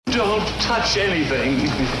Don't touch anything.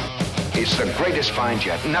 It's the greatest find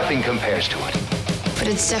yet. Nothing compares to it. But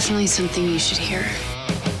it's definitely something you should hear.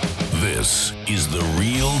 This is The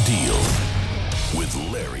Real Deal with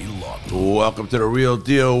Larry Lawton. Welcome to The Real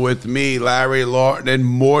Deal with me, Larry Lawton, and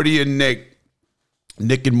Morty and Nick.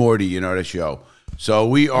 Nick and Morty, you know the show. So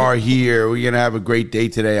we are here. We're going to have a great day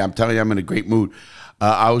today. I'm telling you, I'm in a great mood.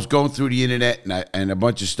 I was going through the internet and a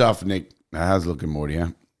bunch of stuff, Nick. How's it looking, Morty, huh?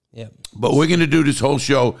 Yeah. But we're going to do this whole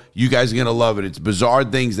show. You guys are going to love it. It's bizarre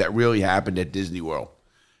things that really happened at Disney World.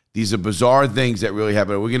 These are bizarre things that really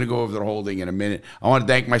happened. We're going to go over the whole thing in a minute. I want to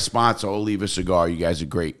thank my sponsor, Oliva Cigar. You guys are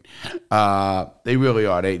great. They really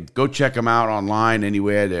are. Go check them out online,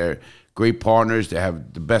 anywhere. They're great partners. They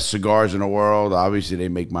have the best cigars in the world. Obviously, they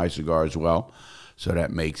make my cigar as well. So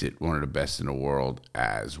that makes it one of the best in the world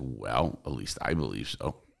as well. At least I believe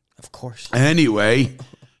so. Of course. Anyway,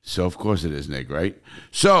 so of course it is, Nick, right?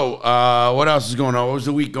 So what else is going on? What was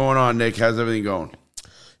the week going on, Nick? How's everything going?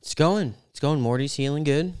 It's going. Morty's healing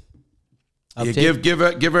good. Yeah, give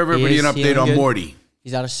everybody an update on good. Morty.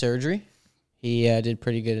 He's out of surgery. He did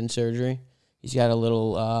pretty good in surgery. He's got a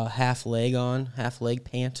little half leg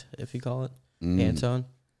pant, if you call it, pants on.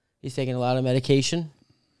 He's taking a lot of medication.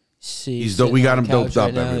 We got him doped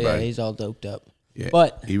up, everybody. Yeah, he's all doped up. Yeah,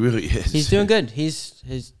 but he really is. He's doing good. He's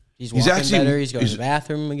walking better. He's going to the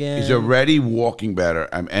bathroom again. He's already walking better,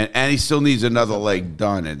 and he still needs another leg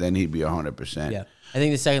done, and then he'd be 100%. Yeah, I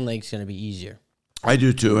think the second leg's going to be easier. I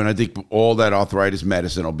do too, and I think all that arthritis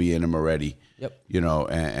medicine will be in him already. Yep. You know,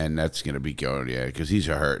 and that's going to be going, because he's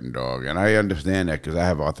a hurting dog, and I understand that because I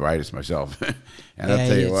have arthritis myself. And I'll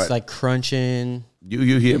tell you what, it's like crunching.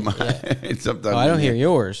 You hear mine. Yeah. Sometimes I don't hear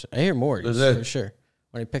yours. I hear Morty's for sure.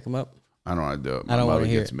 When I pick him up, I don't want to do it. I don't want to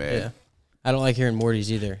hear gets it. mad. Yeah. I don't like hearing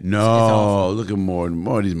Morty's either. No, look at Morty.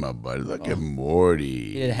 Morty's my buddy. Look at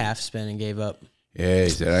Morty. He did a half spin and gave up. Yeah, he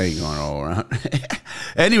said, I ain't going all around.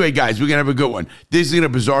 Anyway, guys, we're going to have a good one. Disney,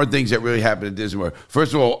 bizarre things that really happened at Disney World.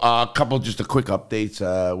 First of all, just a quick updates.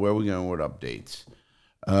 Where are we going with updates?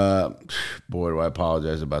 Boy, do I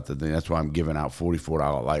apologize about the thing. That's why I'm giving out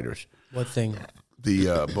 $44 lighters. What thing?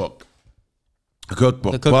 The book. The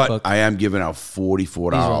cookbook. But I am giving out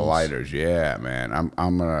 $44 lighters. Yeah, man.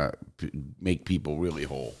 I'm going to make people really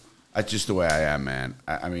whole. That's just the way I am, man.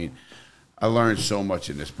 I mean, I learned so much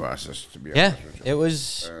in this process, to be honest with you. It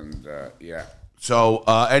was. And, yeah. So,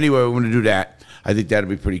 anyway, we're going to do that. I think that'll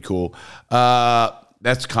be pretty cool.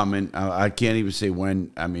 That's coming. I can't even say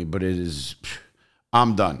when. I mean, but it is.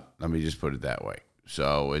 I'm done. Let me just put it that way.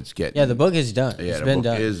 So, it's getting. Yeah, the book is done. Yeah, the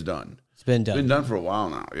book is done. It's been done. It's been done for a while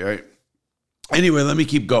now, right? Anyway, let me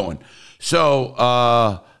keep going.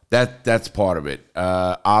 So, that's part of it.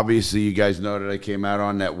 Obviously, you guys know that I came out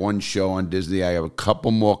on that one show on Disney. I have a couple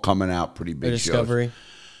more coming out, pretty big Discovery. shows.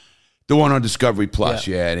 The one on Discovery Plus,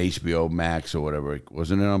 and HBO Max or whatever.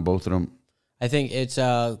 Wasn't it on both of them? I think it's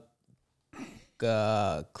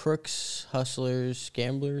Crooks, Hustlers,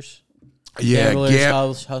 Gamblers. Yeah,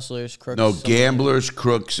 Hustlers, Crooks. No, Gamblers,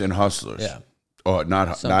 Crooks, and Hustlers. Yeah. Oh,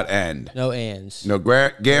 not and. No ands. No,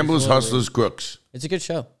 Gamblers, Hustlers, Crooks. It's a good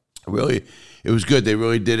show. Really, it was good. They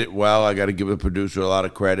really did it well. I got to give the producer a lot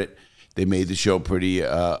of credit. They made the show pretty.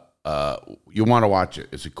 You want to watch it.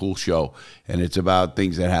 It's a cool show, and it's about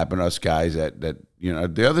things that happen to us guys. That you know.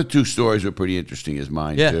 The other two stories are pretty interesting as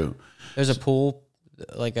mine too. There's a pool,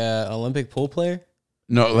 like a Olympic pool player.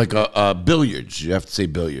 No, like a billiards. You have to say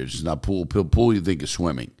billiards. It's not pool. Pool you think is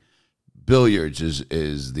swimming. Billiards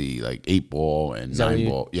is the like 8-ball and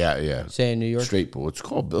 9-ball. Yeah. Say in New York? Straight pool. It's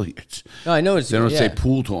called billiards. No, I know it's. They don't say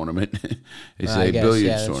pool tournament. They say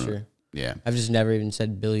billiards tournament. True. Yeah. I've just never even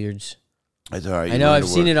said billiards. That's all right. I know I've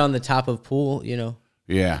seen it on the top of pool,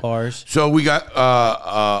 Yeah. Bars. So we got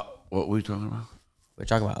what were we talking about? We're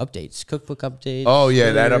talking about updates, cookbook updates. Oh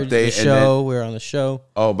yeah, that update. The show. We're on the show.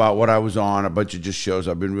 Oh, about what I was on, a bunch of just shows.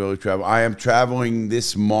 I've been really traveling. I am traveling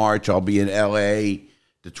this March. I'll be in LA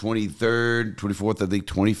the 23rd, 24th, I think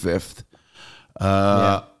 25th.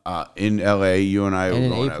 In LA, you and I are going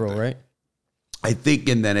in April, out there. Right? I think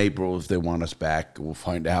in then April, if they want us back, we'll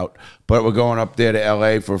find out. But we're going up there to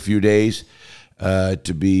LA for a few days I'm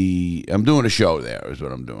doing a show there is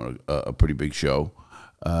what I'm doing, a pretty big show.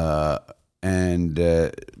 And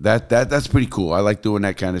that's pretty cool. I like doing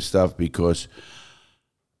that kind of stuff because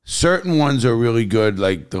certain ones are really good.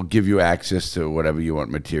 Like they'll give you access to whatever you want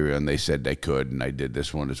material, and they said they could, and I did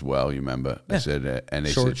this one as well. You remember? Yeah. I said, and they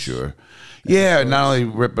said sure. Yeah, not only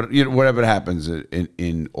rip, but whatever happens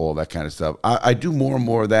in all that kind of stuff. I do more and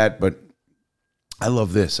more of that, but I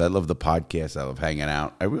love this. I love the podcast. I love hanging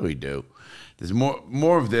out. I really do. There's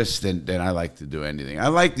more of this than I like to do anything. I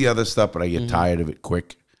like the other stuff, but I get tired of it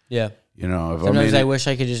quick. Yeah. You know, if Sometimes I'm I wish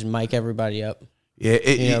I could just mic everybody up. Yeah,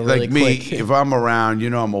 really like me, quick. if I'm around,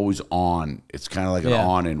 I'm always on. It's kind of like an Yeah.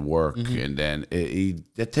 on in work, and then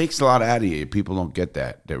it takes a lot out of you. People don't get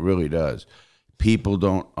that. That really does. People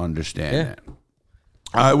don't understand that.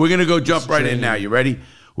 All right, we're going to go jump right in now. You ready?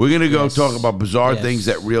 We're going to go talk about bizarre things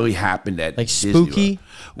that really happened at Like Disney spooky? World.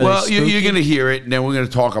 Well, Like you're spooky? going to hear it, and then we're going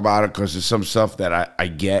to talk about it because there's some stuff that I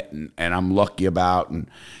get and I'm lucky about, and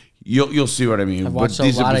you'll see what I mean. I've watched a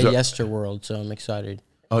lot of Yesterworld, so I'm excited.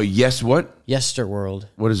 Oh, yes, what? Yesterworld.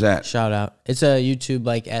 What is that? Shout out. It's a YouTube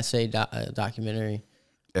like essay documentary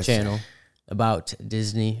channel about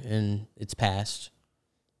Disney and its past.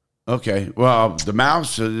 Okay, well, the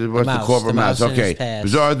mouse, what's the corporate the mouse mouse? in his Okay, past.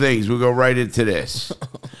 bizarre things. We'll go right into this.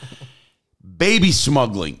 Baby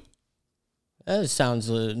smuggling. That sounds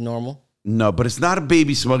normal. No, but it's not a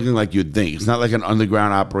baby smuggling like you'd think. It's not like an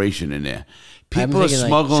underground operation in there. People are thinking, like,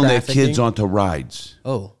 smuggling their trafficking. kids onto rides.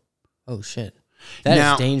 Oh shit. That is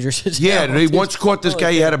Now, dangerous as Yeah, hell, they dude. once caught this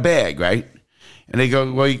guy. He had a bag, right? And they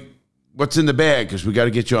go, well, what's in the bag? Because we got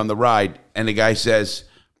to get you on the ride. And the guy says,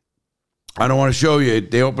 I don't want to show you.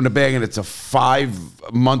 They open the bag, and it's a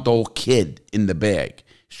 5-month-old kid in the bag.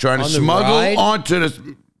 He's trying to On the smuggle ride? onto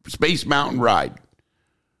the Space Mountain ride.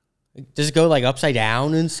 Does it go like upside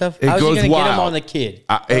down and stuff? It How's goes he gonna get him wild. on the kid? It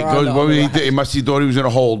Or on goes. the- Well, on the he, ride? he must. He thought he was going to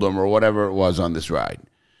hold him or whatever it was on this ride.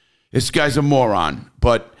 This guy's a moron.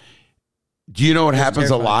 But do you know what happens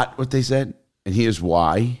terrifying. a lot? What they said, and here's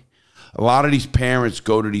why. A lot of these parents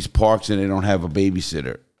go to these parks and they don't have a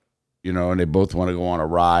babysitter, and they both want to go on a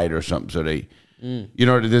ride or something. So they,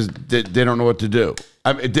 they don't know what to do.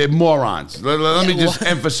 I mean, they're morons. Let me just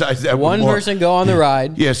emphasize that. One person go on the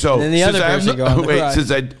ride. Yeah. So and then the other since I have person go on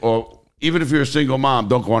the ride. or even if you're a single mom,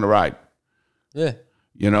 don't go on a ride. Yeah.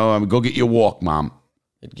 Go get your walk, mom.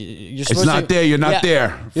 You're It's supposed not there. You're not there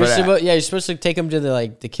for You're that. you're supposed to take them to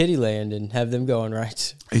the kiddie land and have them go on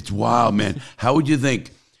rides. It's wild, man. How would you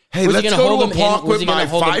think? Hey, Was he let's gonna go hold to a him in- park was with he gonna my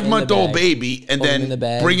hold him in the 5-month-old bag? baby and Hold him in the then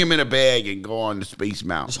bag? bring him in a bag and go on to Space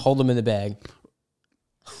Mountain. Just hold them in the bag.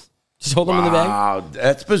 Just hold them in the bag. Wow,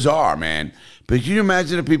 that's bizarre, man. But can you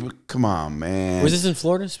imagine the people? Come on, man. Was this in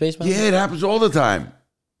Florida, Space Mountain? Yeah, it happens all the time.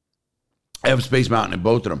 I have Space Mountain in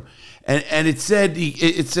both of them, and it said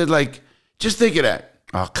like, just think of that.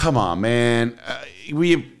 Oh, come on, man.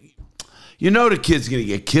 The kid's gonna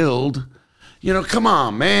get killed. Come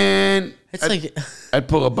on, man. It's I'd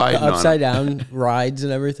pull a Biden on upside him. down rides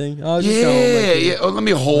and everything. Oh, just go home, like, Yeah. Oh, let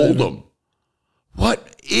me hold him.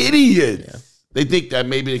 What idiots! Yeah. They think that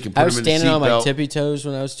maybe they can put I was him in the standing on my seatbelt. tippy toes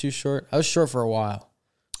when I was too short. I was short for a while.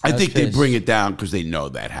 I think they pissed. bring it down because they know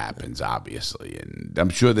that happens, obviously. And I'm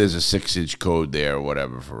sure there's a 6-inch code there or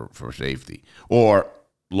whatever for safety. Or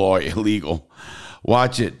law illegal.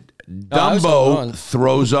 Watch it. I was going Dumbo on.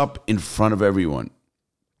 throws up in front of everyone.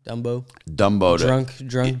 Dumbo. Dumbo. Drunk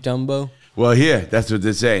Dumbo. Well, here, that's what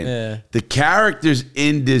they're saying. Yeah. The characters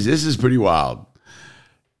in this is pretty wild.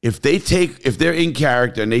 If they're in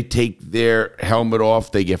character and they take their helmet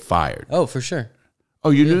off, they get fired. Oh, for sure. Oh,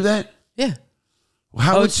 you knew that? Yeah.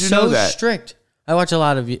 How would It's you so know that? strict. I watch a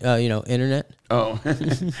lot of internet. Oh, I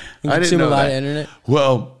didn't consume know a lot that. of internet.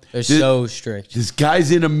 Well, They're so strict. this guy's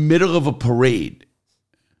in the middle of a parade.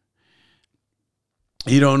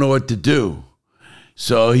 He don't know what to do,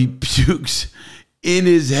 so he pukes in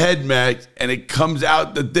his head, Max, and it comes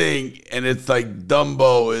out the thing, and it's like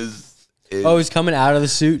Dumbo is. Oh, he's coming out of the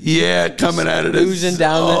suit. Yeah, coming out of this. Oozing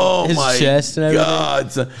down his chest and everything. God,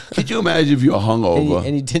 son. Could you imagine if you were hungover?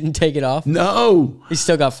 And he didn't take it off. No. He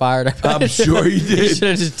still got fired. I'm sure he did. He should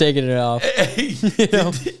have just taken it off.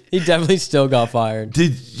 He definitely still got fired.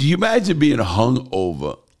 Did you imagine being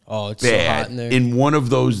hungover? Oh, it's so hot in there. in one of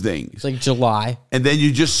those things. It's like July. And then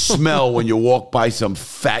you just smell when you walk by some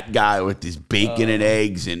fat guy with this bacon and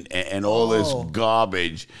eggs and all this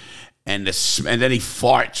garbage. And then he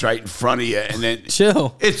farts right in front of you, and then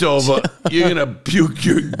Chill. it's over. You're gonna puke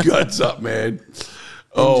your guts up, man.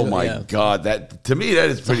 Oh my Yeah. God, that to me that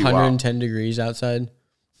is pretty 110 degrees outside.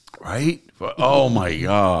 wild, right? Oh my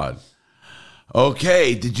God.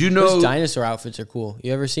 Okay, did you know? Those dinosaur outfits are cool.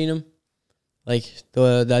 You ever seen them? Like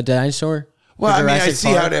the dinosaur? Well, I mean, I Jurassic see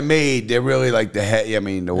Park? how they're made. They're really like the head. I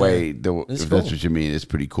mean, the way if cool. that's what you mean, it's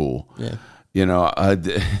pretty cool. Yeah.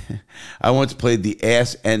 I once played the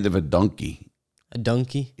ass end of a donkey. A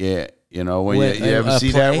donkey? Yeah, when What, you ever a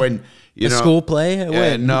see play? that when A school play?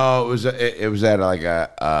 When? No, it was at like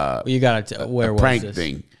a You got where was prank this?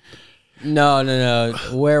 thing. No.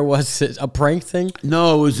 Where was it? A prank thing?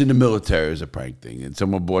 No, it was in the military. It was a prank thing, and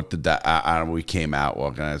someone bought the. We came out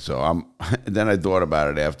walking out, so then I thought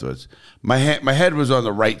about it afterwards. My head was on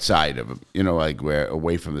the right side of him, like where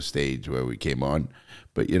away from the stage where we came on,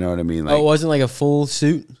 But you know what I mean? Like, Oh, it wasn't like a full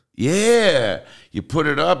suit? yeah, you put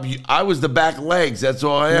it up. I was the back legs. That's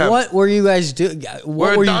all I have. What were you guys doing?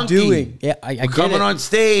 What were you doing? Yeah, I We're get coming it. on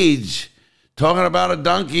stage, talking about a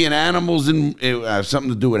donkey and animals, and it has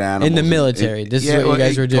something to do with animals. In the military. This is what you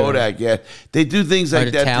guys were doing. Kodak, yeah. They do things like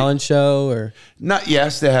Or that. a talent show or Not,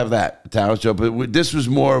 yes, they have that, a talent show, but this was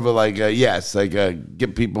more of a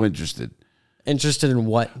get people interested. interested in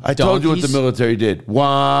what? I told you what the Donkeys? military did.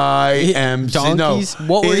 YMC. Donkeys? No,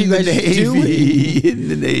 What were in you guys the Navy, doing? In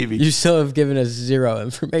the Navy. You still have given us zero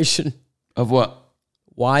information. Of what?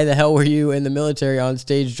 Why the hell were you in the military on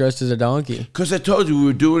stage dressed as a donkey? Because I told you we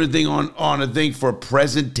were doing a thing on a thing for a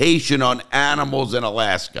presentation on animals in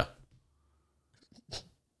Alaska.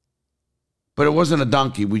 But it wasn't a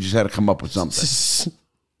donkey. We just had to come up with something.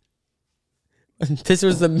 This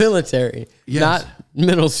was the military, Yes. not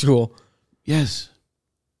middle school. Yes.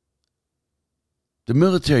 The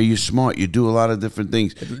military, you're smart. You do a lot of different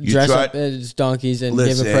things. You Dress try- up as donkeys and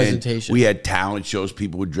Listen, give a presentation. We had talent shows.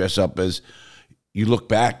 People would dress up as, you look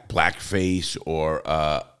back, blackface or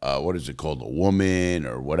what is it called, a woman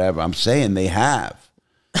or whatever. I'm saying they have.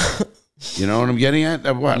 You know what I'm getting at?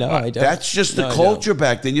 What? No, I don't. That's just the No, I culture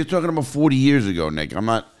back then. You're talking about 40 years ago, Nick. I'm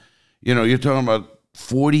not, you're talking about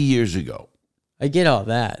 40 years ago. I get all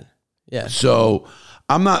that. Yeah. So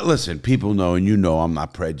I'm not, listen, people know, and you know I'm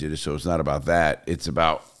not prejudiced, so it's not about that. It's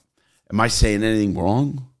about, am I saying anything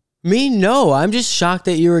wrong? Me, no. I'm just shocked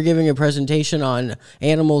that you were giving a presentation on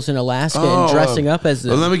animals in Alaska and dressing up as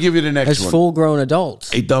them. Well, let me give you the next as one. full-grown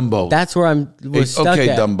adults. Hey, Dumbo. That's where I'm was stuck okay,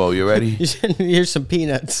 at. Dumbo, you ready? Here's some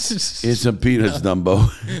peanuts. Here's some peanuts, Dumbo.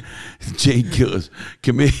 Jane Killers.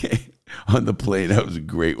 Come here on the plane. That was a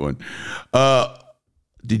great one.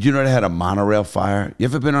 Did you know they had a monorail fire? You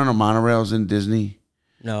ever been on a monorails in Disney?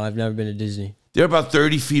 No, I've never been to Disney. They're about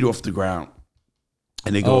 30 feet off the ground.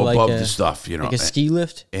 And they go like above a- the stuff, Like a ski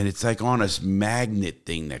lift? And it's like on this magnet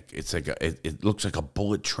thing that it's like it looks like a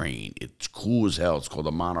bullet train. It's cool as hell. It's called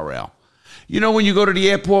a monorail. You know when you go to the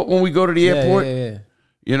airport, when we go to the airport, Yeah.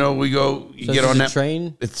 you know, we go, you So get this on is a that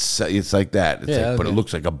train? It's like that. It's Yeah, like, but it okay.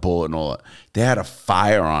 looks like a bullet and all that. They had a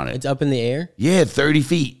fire on it. It's up in the air? Yeah, 30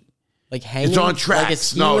 feet. Like hanging? It's on Like a tracks.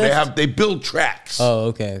 ski No, lift? they build tracks. Oh,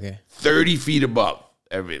 okay. 30 feet above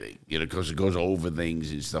everything, because it goes over things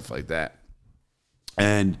and stuff like that.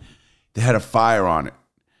 And they had a fire on it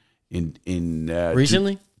in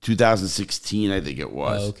Recently? 2016, I think it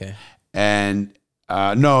was. Oh, okay. And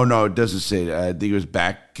no, it doesn't say that. I think it was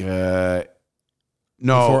back. No,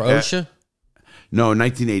 Before OSHA? No,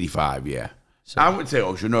 1985. Yeah, I would say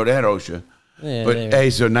OSHA. No, they had OSHA. Yeah, But they- hey,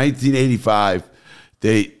 so 1985,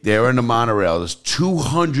 they're in the monorail. There's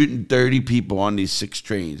 230 people on these 6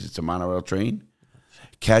 trains. It's a monorail train.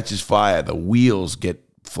 Catches fire. The wheels get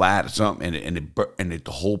flat or something, and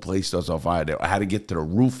the whole place starts on fire. They had to get to the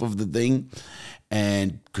roof of the thing,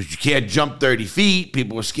 and because you can't jump 30 feet,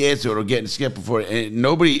 people were scared, so they're getting scared before. And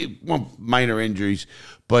nobody, minor injuries,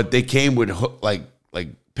 but they came with like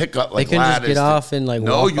pickup, like They couldn't just ladders get to- off and, like,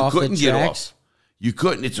 no, walk you off the couldn't get tracks? off. You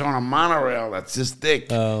couldn't. It's on a monorail that's this thick.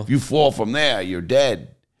 Oh. If you fall from there, you're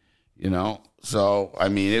dead. So I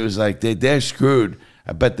mean, it was like they're screwed.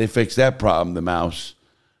 I bet they fixed that problem. The mouse.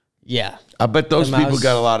 Yeah. I bet those The people mouse-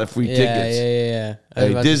 got a lot of free tickets. Yeah. I was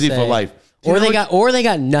Hey, about to Disney for say. life. You Or know they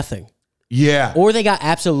got nothing. Yeah. Or they got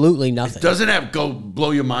absolutely nothing. Doesn't have go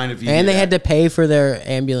blow your mind if you. And they had to pay for their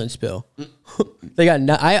ambulance bill. They got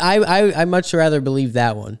no, I much rather believe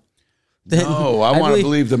that one. No, I want to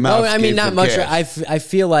believe the mouse. Oh, I mean, gave not them much. cash. I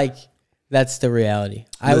feel like that's the reality.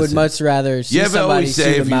 I would Listen, much rather see You ever somebody always say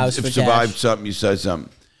sue the if mouse you for survived cash. something, you said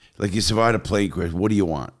something like you survived a plane crash. What do you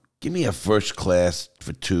want? Give me a first class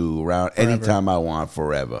for 2 around anytime I want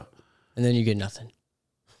forever. And then you get nothing.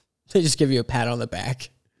 They just give you a pat on the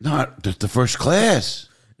back. Not just the first class.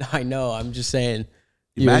 I know. I'm just saying.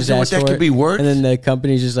 You Imagine just what ask that for could it, be worth. And then the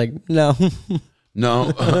company's just like, no.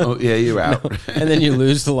 No, oh, yeah, you're out. And then you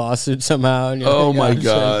lose the lawsuit somehow. And you're Oh like, my I'm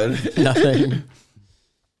God. sorry. Nothing.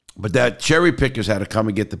 But that cherry pickers had to come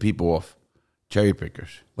and get the people off. Cherry pickers.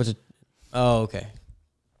 What's it? Oh, okay.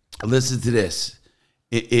 Listen to this.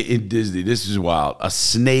 In Disney, this is wild. A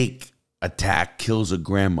snake attack kills a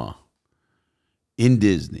grandma. In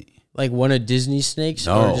Disney. Like one of Disney snakes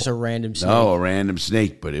or just a random snake? No, a random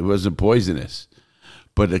snake, but it wasn't poisonous.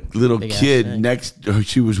 But a little Big ass kid snake.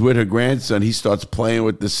 she was with her grandson. He starts playing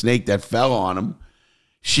with the snake that fell on him.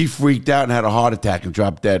 She freaked out and had a heart attack and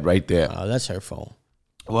dropped dead right there. Oh, that's her fault.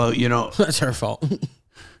 Well, That's her fault.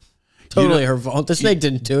 Totally her fault. The snake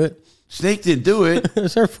didn't do it. snake didn't do it.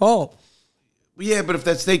 It's her fault. Yeah, but if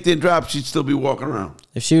that snake didn't drop, she'd still be walking around.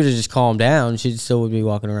 If she would have just calmed down, she still would be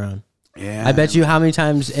walking around. Yeah. I bet you how many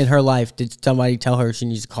times in her life did somebody tell her she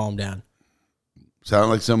needs to calm down? Sound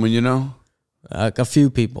like someone you know? Like a few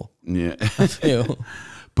people. Yeah. A few.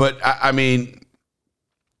 But, I mean,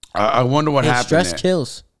 I wonder what happened Stress there.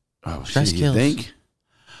 kills. Oh, Stress shit, kills. you think?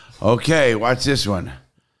 Okay, watch this one.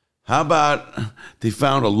 How about they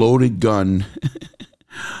found a loaded gun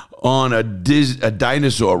on a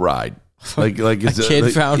dinosaur ride? Like it's A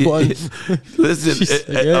kid found one. Listen, She's like,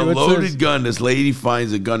 a "Hey, what's loaded this?" gun. This lady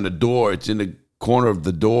finds a gun. The door. It's in the corner of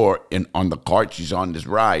the door, and on the cart she's on this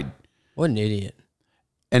ride. What an idiot.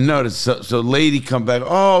 And notice, so lady come back.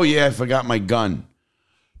 Oh yeah, I forgot my gun.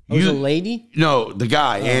 Oh, it was a lady? No, the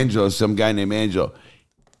guy, Angelo, some guy named Angelo.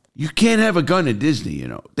 You can't have a gun at Disney, you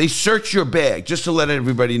know. They search your bag just to let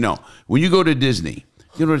everybody know. When you go to Disney,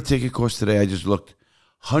 you know what the ticket cost today? I just looked.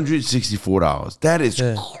 $164. That is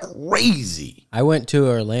crazy. I went to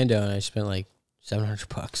Orlando and I spent like $700.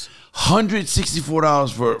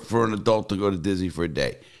 $164 for an adult to go to Disney for a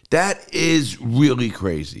day. That is really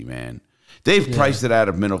crazy, man. They've priced it out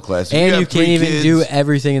of middle class. And you have can't three even kids, do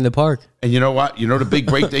everything in the park. And you know what? You know the big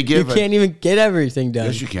break they give? You can't even get everything done.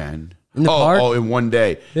 Yes, you can. In the park? Oh, in one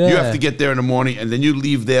day. Yeah. You have to get there in the morning, and then you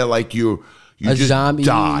leave there like you A just zombie.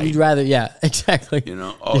 die. You'd rather, yeah, exactly. You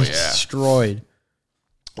know? Oh, You're yeah. destroyed.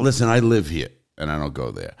 Listen, I live here, and I don't go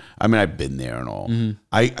there. I mean, I've been there and all.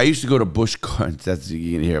 I used to go to Busch Gardens. That's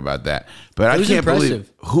you can hear about that. But I was can't believe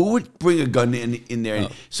impressive. who would bring a gun in there. And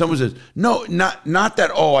someone says, "No, not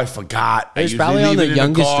that." Oh, I forgot. It was I usually probably on leave the it in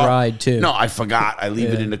youngest car. ride, too. No, I forgot. I leave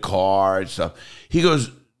it in the car and stuff. He goes,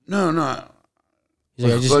 "No." He's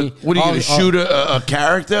like, I just need- What are you going to all- shoot a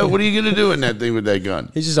character? What are you going to do in that thing with that gun?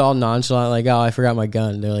 He's just all nonchalant, like, oh, I forgot my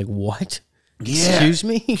gun. They're like, what? Yeah. Excuse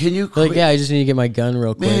me? Can you They're like, quit? yeah, I just need to get my gun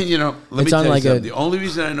real quick. Man, you know, let It's me on tell you like something. a- The only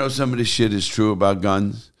reason I know some of this shit is true about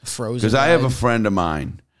guns Frozen because I have a ride. friend of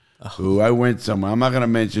mine who I went somewhere. I'm not going to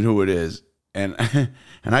mention who it is, and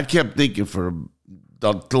and I kept thinking for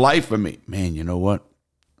the life of me, man, you know what?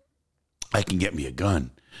 I can get me a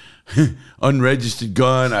gun, unregistered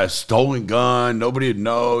gun, a stolen gun. Nobody would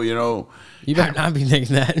know, you know. You better not be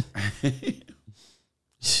thinking that.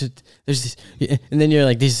 There's this, and then you're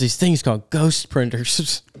like, there's these things called ghost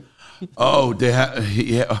printers. Oh, they have.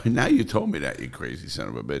 Yeah. Now you told me that, you crazy son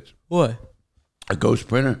of a bitch. What? A ghost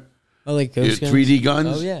printer. Oh, like ghost guns? 3D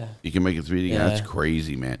guns? Oh, yeah. You can make a 3D gun. Yeah. That's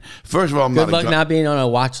crazy, man. First of all, I'm Good not a luck gun. not being on a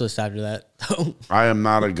watch list after that. I am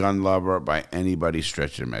not a gun lover by anybody's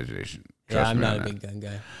stretch of imagination. Yeah, Trust I'm me not on a that. big gun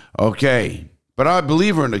guy. Okay. But I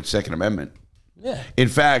believe in the Second Amendment. Yeah. In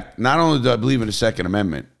fact, not only do I believe in the Second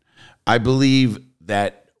Amendment, I believe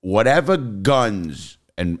that whatever guns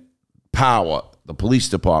and power the police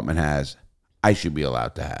department has, I should be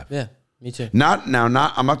allowed to have. Yeah, me too. I'm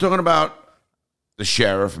not talking about the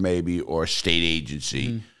sheriff maybe or a state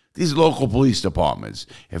agency. These local police departments.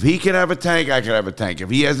 If he can have a tank, I can have a tank. If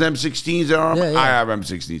he has M16s in arm, Yeah, yeah. I have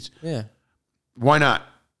M16s. Yeah. Why not?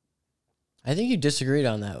 I think you disagreed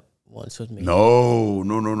on that once with me. No.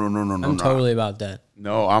 I'm totally about that.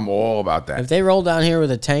 No, I'm all about that. If they roll down here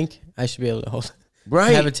with a tank, I should be able to hold it.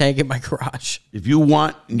 Right. Have a tank in my garage. If you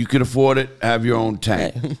want and you can afford it, have your own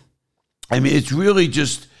tank. Right. I mean, it's really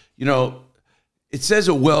just, you know, it says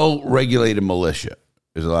a well-regulated militia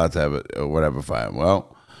is allowed to have it or whatever fire.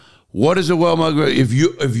 Well, what is a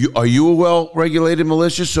well-regulated? Are you a well-regulated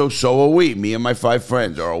militia? So are we. Me and my 5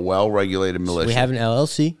 friends are a well-regulated militia. We have an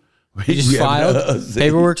LLC. We We just have filed. an LLC.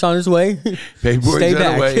 Paperwork's on its way. Paperwork's Stay on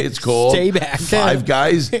back. the way. It's called Stay back. 5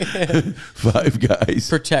 guys. 5 guys.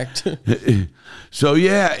 Protect. So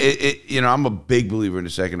yeah, I'm a big believer in the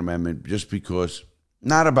Second Amendment just because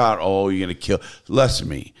not about you're gonna kill less of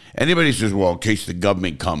me. Anybody says, well, in case the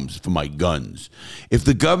government comes for my guns. If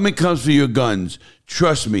the government comes for your guns,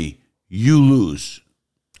 trust me, you lose.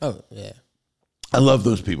 Oh, yeah. I love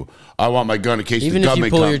those people. I want my gun in case Even the if you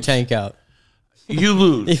government pull comes. your tank out. You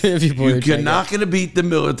lose. Even if you pull your You're tank not out. gonna beat the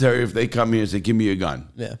military if they come here and say, give me a gun.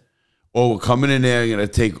 Yeah. Or we're coming in there and going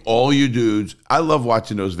to take all you dudes. I love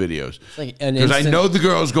watching those videos. Like an Because I instant know the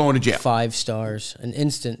girl's going to jail. 5 stars. An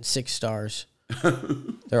instant 6 stars.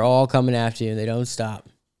 They're all coming after you and they don't stop.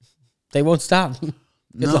 They won't stop.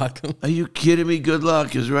 Good luck. Are you kidding me? Good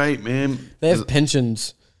luck is right, man. They have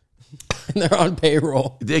pensions. And they're on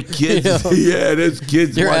payroll. They're kids. You know? Yeah, there's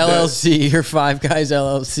kids. Your want that. LLC, your 5 Guys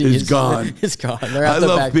LLC It's gone. It's gone. They're out I the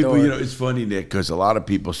love back people. door. You know, it's funny, Nick, because a lot of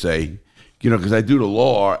people say, because I do the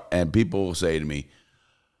law, and people will say to me,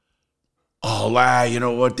 "Oh, you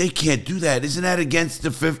know what? They can't do that. Isn't that against the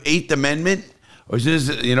 8th Amendment?" Or is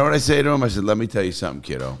this, you know what I say to them? I said, "Let me tell you something,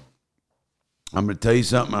 kiddo. I'm going to tell you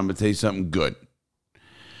something. I'm going to tell you something good.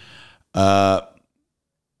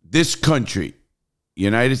 This country,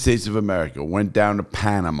 United States of America, went down to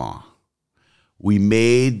Panama, We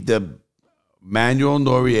made the Manuel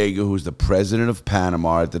Noriega, who was the president of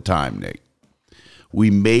Panama at the time, Nick. We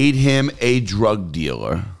made him a drug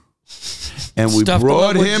dealer, and we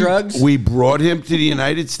brought him to the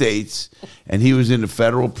United States, and he was in the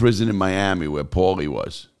federal prison in Miami where Paulie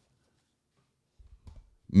was.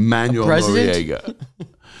 Manuel Noriega.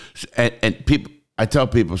 And people, I tell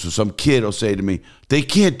people, so some kid will say to me, they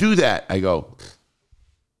can't do that. I go,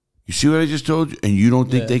 you see what I just told you? And you don't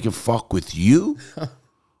think they can fuck with you?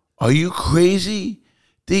 Are you crazy?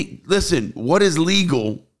 Listen, what is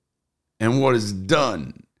legal and what is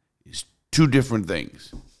done is two different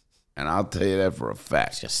things. And I'll tell you that for a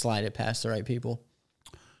fact. Just slide it past the right people.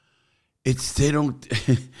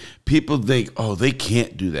 People think, oh, they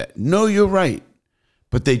can't do that. No, you're right.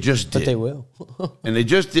 But they just did. But they will. And they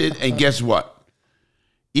just did. And guess what?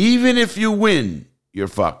 Even if you win, you're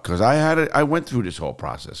fucked. Because I went through this whole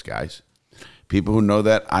process, guys. People who know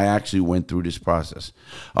that, I actually went through this process.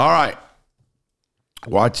 All right.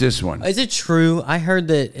 Watch this one. Is it true? I heard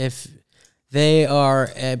that if they are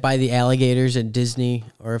by the alligators at Disney,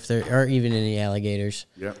 or if there are even any alligators,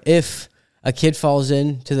 if a kid falls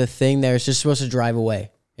into the thing, they're just supposed to drive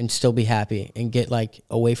away and still be happy and get like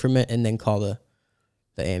away from it and then call the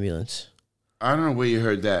ambulance. I don't know where you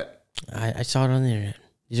heard that. I saw it on the internet.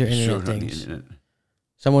 These are internet things.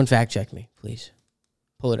 Someone fact check me, please.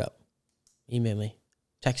 Pull it up. Email me.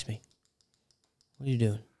 Text me. What are you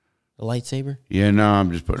doing? The lightsaber? Yeah, no,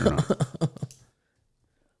 I'm just putting it on.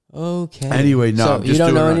 Okay. Anyway, no, so I'm just you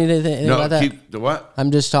don't know doing anything about that? The what?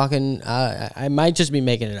 I'm just talking. I might just be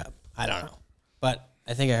making it up. I don't know. But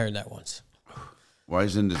I think I heard that once. Why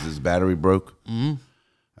isn't this battery broke? Mm-hmm.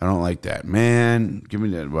 I don't like that. Man, give me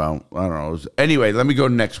that. Well, I don't know. Anyway, let me go to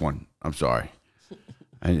the next one. I'm sorry.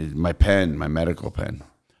 I need my pen, my medical pen.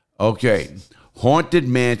 Okay. Haunted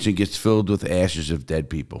mansion gets filled with ashes of dead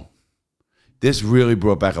people. This really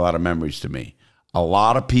brought back a lot of memories to me. A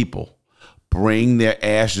lot of people bring their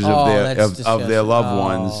ashes of their loved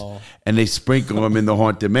ones and they sprinkle them in the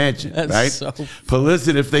haunted mansion, right? But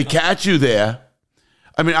listen, if they catch you there,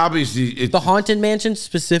 I mean, obviously, it's the haunted mansion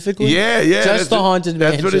specifically. Yeah, just the haunted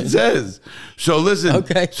mansion. That's what it says. So listen.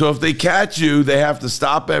 Okay. So if they catch you, they have to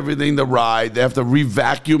stop everything, the ride. They have to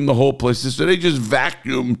re-vacuum the whole place. So they just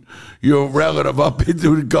vacuumed your relative up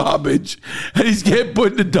into the garbage, and he's getting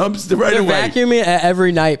put in the dumpster right away. They're vacuuming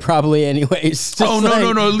every night, probably, anyways. No.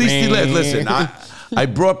 At least he let. Listen, I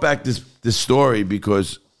brought back this story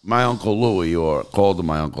because my Uncle Louie, or called him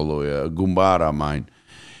my Uncle Louie, a Gumbara of mine,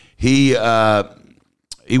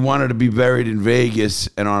 he wanted to be buried in Vegas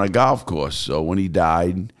and on a golf course. So when he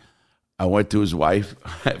died, I went to his wife,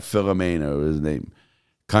 Philomena was his name,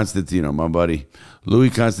 Constantino, my buddy. Louis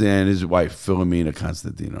Constantino and his wife, Philomena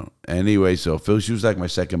Constantino. Anyway, so she was like my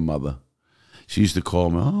second mother. She used to call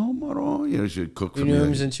me, oh, Maro. She would cook for me. You knew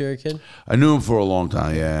him since you were a kid? I knew him for a long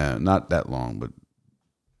time, yeah. Not that long, but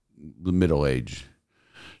the middle age.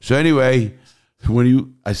 So anyway,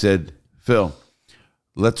 I said, Phil,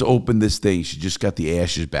 let's open this thing. She just got the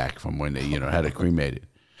ashes back from when they, had it cremated.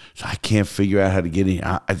 So I can't figure out how to get in.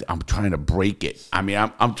 I'm trying to break it. I mean,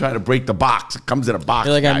 I'm trying to break the box. It comes in a box.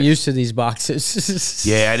 You're like, guys. I'm used to these boxes.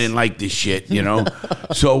 Yeah, I didn't like this shit,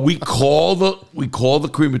 So we call the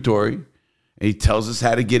crematory, and he tells us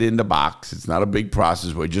how to get in the box. It's not a big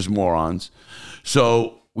process. We're just morons.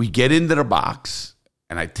 So we get into the box,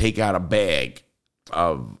 and I take out a bag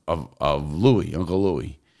of Louis, Uncle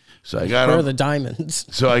Louis. So I got where are the diamonds?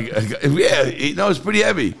 So it's pretty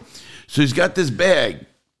heavy. So he's got this bag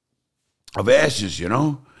of ashes,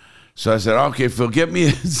 So I said, okay, Phil, get me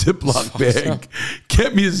a Ziploc bag.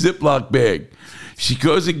 Get me a Ziploc bag. She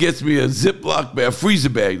goes and gets me a Ziploc bag, a freezer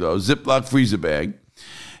bag though, a Ziploc freezer bag.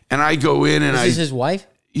 And I go in and Is this his wife?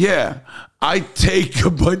 Yeah. I take a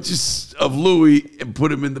bunch of Louis and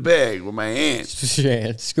put him in the bag with my hands.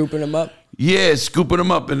 Yeah, scooping him up? Yeah, scooping them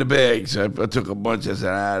up in the bags. I took a bunch. I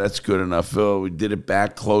said, that's good enough, Phil. We did it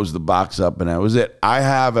back, closed the box up, and that was it. I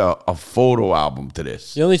have a photo album to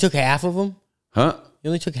this. You only took half of them? Huh? You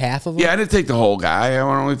only took half of them? Yeah, I didn't take the whole guy. I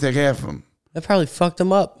only take half of him. That probably fucked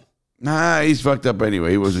him up. Nah, he's fucked up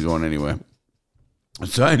anyway. He wasn't going anywhere.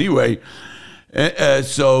 So anyway,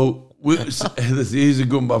 he's a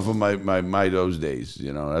Goomba from my those days.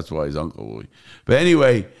 That's why he's Uncle Louie. But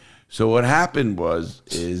anyway... So what happened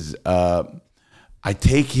is I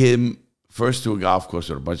take him first to a golf course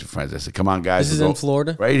with a bunch of friends. I said, come on, guys. This is in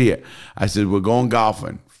Florida? Right here. I said, we're going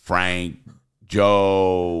golfing. Frank,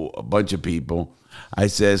 Joe, a bunch of people. I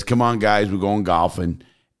says, come on, guys, we're going golfing,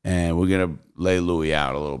 and we're going to lay Louis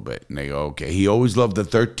out a little bit. And they go, okay. He always loved the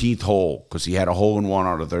 13th hole because he had a hole-in-one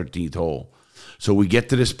on the 13th hole. So we get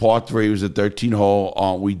to this par 3. It was a 13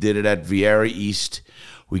 hole. We did it at Vieira East.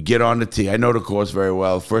 We get on the tee. I know the course very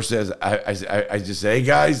well. First, I just say, hey,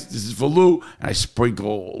 guys, this is for Lou. And I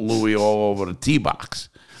sprinkle Louie all over the tee box.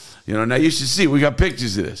 Now you should see. We got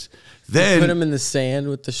pictures of this. Then put him in the sand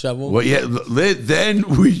with the shovel. Well, yeah. Then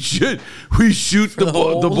we shoot the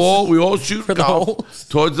ball. We all shoot for golf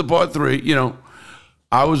towards the par 3.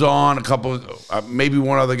 I was on a couple. Maybe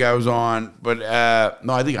one other guy was on, but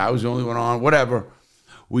no, I think I was the only one on. Whatever.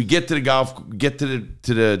 We get to the golf. Get to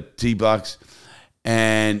the tee box.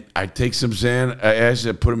 And I take some sand. I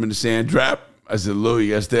actually put him in the sand trap. I said, Lou,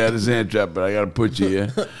 you got to stay out of the sand trap, but I got to put you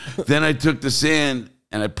here. Then I took the sand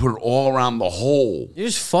and I put it all around the hole. You're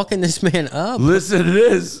just fucking this man up. Listen to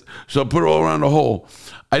this. So I put it all around the hole.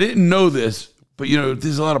 I didn't know this, but,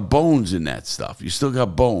 there's a lot of bones in that stuff. You still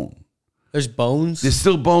got bone. There's bones? There's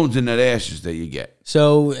still bones in that ashes that you get.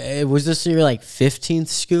 So was this your 15th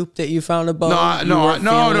scoop that you found a bone? No,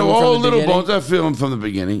 all little bones. I feel them from the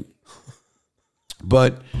beginning.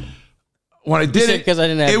 But when I did it, I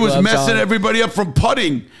didn't have it was messing on. everybody up from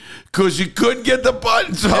putting because you couldn't get the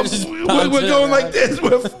button. So we're going like this.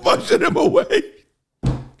 We're pushing him away.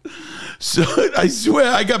 So I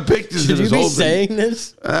swear I got pictures Should of this you be whole saying thing.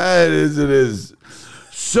 this? It is.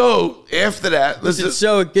 So after that, listen.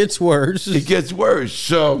 So it gets worse. It gets worse.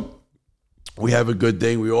 So we have a good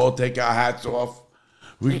thing. We all take our hats off.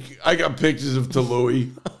 I got pictures of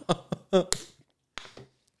Louie.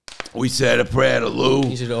 We said a prayer to Lou.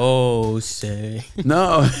 He said, "Oh, say."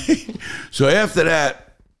 No. So after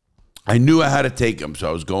that, I knew I had to take him. So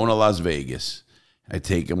I was going to Las Vegas. I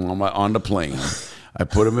take him on the plane. I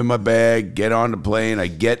put him in my bag, get on the plane.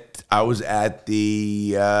 I was at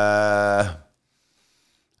the, I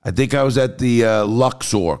think I was at the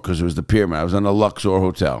Luxor because it was the Pyramid. I was on the Luxor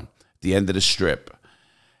Hotel at the end of the Strip.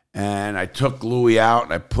 And I took Louie out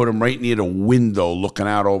and I put him right near the window looking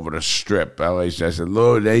out over the Strip. I said,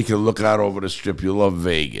 Louie, now you can look out over the Strip. You love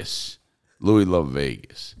Vegas. Louie loved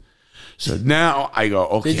Vegas. So now I go,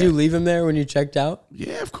 okay. Did you leave him there when you checked out?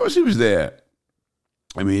 Yeah, of course he was there.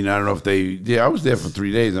 I mean, I don't know if I was there for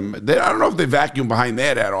 3 days. I don't know if they vacuum behind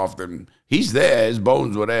there that often. He's there. His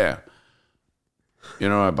bones were there.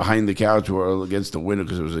 Behind the couch or against the window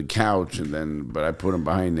because it was a couch. But I put him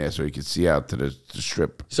behind there so he could see out to the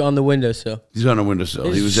Strip. He's on the windowsill. He's on the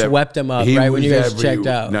windowsill. He swept him up right when you guys checked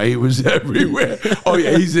out. No, he was everywhere. Oh,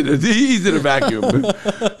 yeah, he's in a vacuum.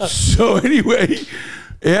 So anyway,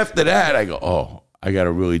 after that, I go, oh, I got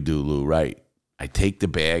to really do Lou right. I take the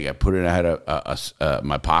bag. I put it in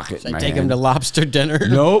my pocket. So I take him to lobster dinner?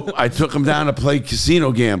 Nope. I took him down to play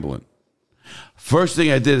casino gambling. First thing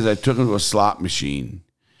I did is I took him to a slot machine,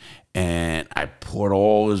 and I poured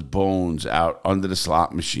all his bones out under the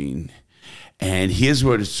slot machine. And here's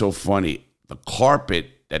what is so funny. The carpet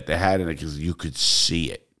that they had in it, because you could see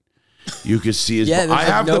it. You could see his bones. I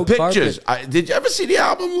have the pictures. Did you ever see the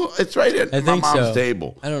album? It's right at my mom's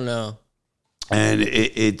table. I don't know. And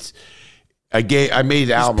I made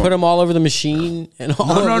the album. Put them all over the machine and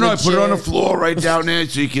all over No. the I put it on the floor right down there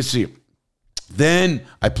so you can see it. Then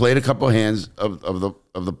I played a couple of hands of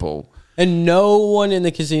the pool. And no one in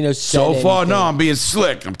the casino said So far, anything. no, I'm being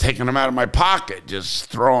slick. I'm taking them out of my pocket, just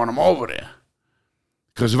throwing them over there.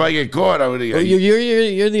 Because if I get caught, I would. Well,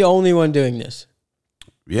 you're the only one doing this.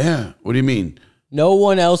 Yeah. What do you mean? No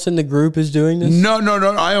one else in the group is doing this? No.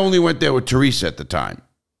 I only went there with Teresa at the time.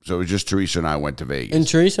 So it was just Teresa and I went to Vegas. And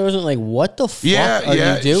Teresa wasn't like, what the fuck are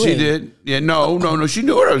you doing? She did. Yeah, no. She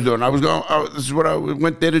knew what I was doing. I was going, this is what I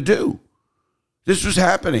went there to do. This was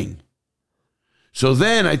happening. So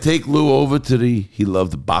then I take Lou over to he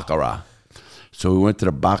loved the Baccarat. So we went to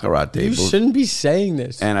the Baccarat table. You shouldn't be saying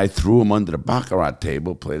this. And I threw him under the Baccarat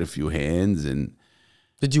table, played a few hands, and...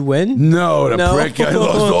 Did you win? No, prick. I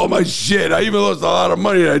lost all my shit. I even lost a lot of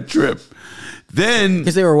money that trip. Then...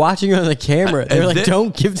 Because they were watching you on the camera. They were like,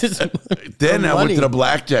 don't give this Then I money. went to the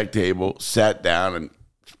blackjack table, sat down, and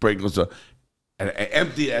sprinkled some... And I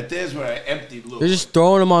emptied... There's where I emptied Lou. They're just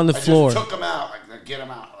throwing them on the floor. I just took them out. Get them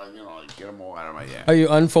out. Get them all out of my hand. Oh, you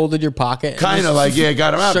unfolded your pocket? Kind of like,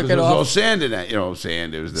 got them out. Shook it There was off? all sand in that.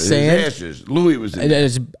 Sand. It was his Sand? ashes. Louis was in And there.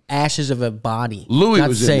 it's ashes of a body. Louis not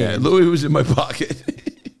was sand. in there. Louis was in my pocket.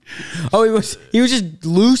 Oh, he was just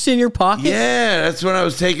loose in your pocket? Yeah, that's when I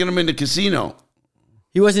was taking him in the casino.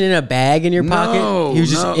 He wasn't in a bag in your pocket? No, He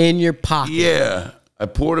was just in your pocket. Yeah. I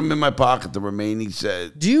poured him in my pocket. The remaining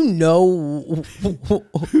said. Do you know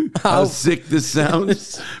How sick this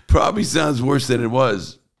sounds? Probably sounds worse than it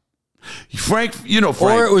was. Frank, Frank.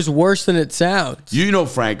 Or it was worse than it sounds. You know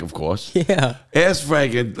Frank, of course. Yeah. Ask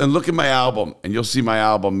Frank and look at my album, and you'll see my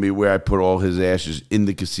album, me where I put all his ashes in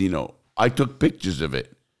the casino. I took pictures of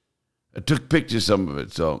it. I took pictures of some of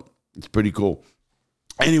it, so it's pretty cool.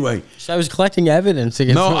 Anyway. So I was collecting evidence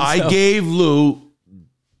against myself. I gave Lou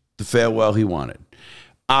the farewell he wanted.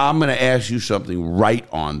 I'm going to ask you something right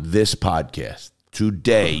on this podcast.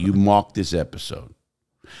 Today, you mark this episode.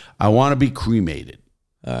 I want to be cremated.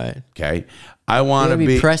 All right. Okay? I want to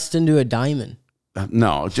be pressed into a diamond.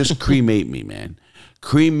 No, just cremate me, man.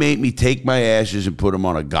 Cremate me, take my ashes and put them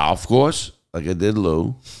on a golf course, like I did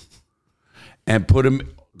Lou, and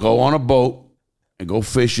go on a boat and go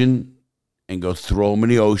fishing and go throw them in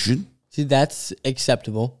the ocean. See, that's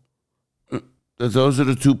acceptable. Those are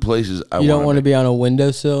the two places I want. You don't want to be on a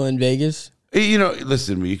windowsill in Vegas? You know,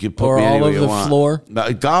 listen, you can put or me all anywhere over you the want. floor. Now,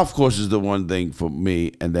 golf course is the one thing for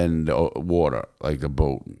me, and then the water, like the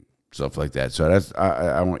boat and stuff like that. So that's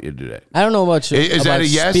I want you to do that. I don't know much Is about that a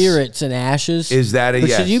yes? spirits and ashes. Is that a but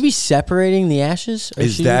yes? Should you be separating the ashes?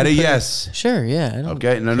 Is that a yes? Sure, yeah. I don't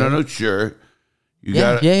Okay, no, sure. You yeah,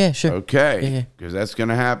 got yeah, sure. Okay, because that's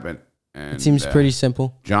gonna happen. And, it seems pretty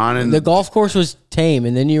simple. John and the golf course was tame,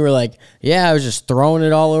 and then you were like, "Yeah, I was just throwing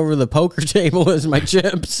it all over the poker table as my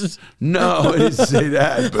chips." No, I didn't say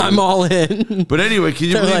that. But, I'm all in. But anyway, can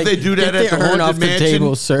you They're believe like, they do that "Get at the the urn haunted off the mansion?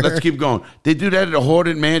 table, sir." Let's keep going. They do that at a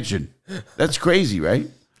haunted mansion. That's crazy, right?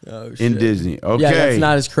 Oh, shit. In Disney. Okay, Yeah, that's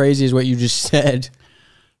not as crazy as what you just said.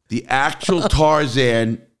 The actual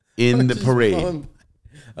Tarzan in the parade. All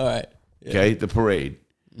right. Yeah. Okay, the parade,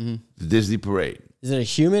 the Disney parade. Is it a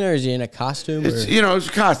human or is he in a costume? It's it's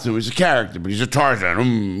a costume. It's a character, but he's a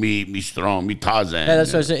Tarzan. Me strong. Me Tarzan. Yeah,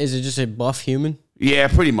 that's what I said. Is it just a buff human? Yeah,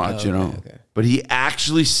 pretty much. Okay. But he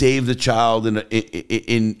actually saved the child in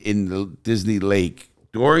the Disney lake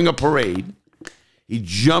during a parade. He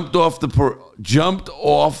jumped off the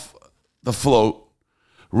float,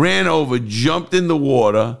 ran over, jumped in the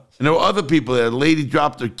water, and there were other people there. The lady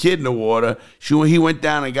dropped her kid in the water. He went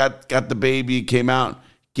down and got the baby and came out.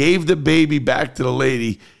 Gave the baby back to the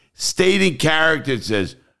lady, stayed in character. It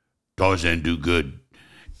says, Tarzan do good.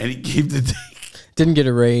 And he gave the Didn't get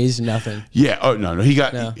a raise, nothing. Yeah. Oh, no. He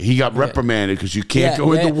got reprimanded because you can't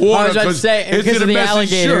go in the water. I was about to say, because of the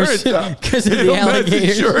alligators. Because of the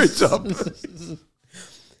alligators.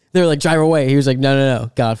 They were like, drive away. He was like, no.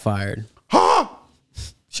 Got fired. Huh?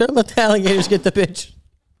 Sure, let the alligators get the bitch.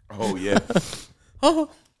 Oh, yeah.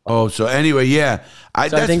 Oh, so anyway, yeah.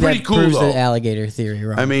 That's I think pretty that cool, proves though. the alligator theory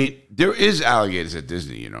wrong. I mean, there is alligators at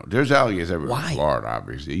Disney, you know. There's alligators everywhere. Why? In Florida,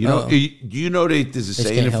 obviously. You know, do you know there's a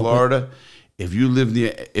saying can't in help Florida, if you live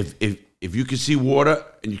near, if you can see water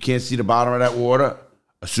and you can't see the bottom of that water,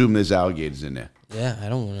 assume there's alligators in there. Yeah, I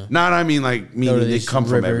don't want to. Not, I mean, meaning they these come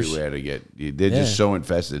from rivers. everywhere to get, they're just so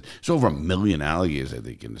infested. There's over 1 million alligators, I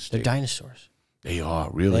think, in the state. They're dinosaurs. They are,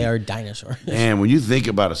 really. They are dinosaurs. Man, when you think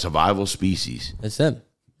about a survival species. It's them.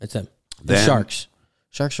 It's them. Them? And sharks.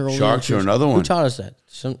 Sharks are older. Sharks than are another one. Who taught us that?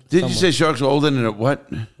 Did you say sharks are older than a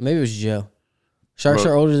what? Maybe it was Joe. Sharks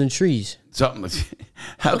are older than trees. Something.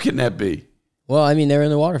 How can that be? Well, I mean, they were in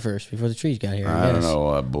the water first before the trees got here. I don't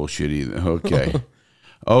know bullshit either. Okay.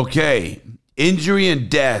 Okay. Injury and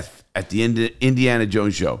death at the Indiana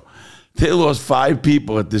Jones show. They lost 5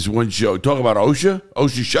 people at this one show. Talk about OSHA.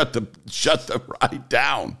 OSHA shut the ride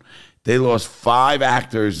down. They lost 5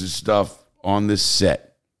 actors and stuff on this set.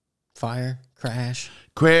 Fire, crash,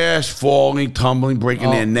 falling, tumbling, breaking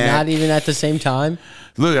their neck. Not even at the same time.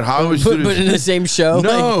 Look at Hollywood But Studios. in the same show.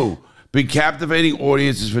 No. Been captivating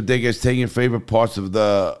audiences for decades, taking favorite parts of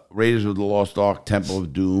the Raiders of the Lost Ark, Temple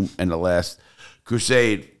of Doom, and The Last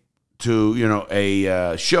Crusade to,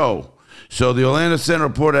 a show. So the Orlando Center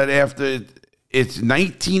reported that after its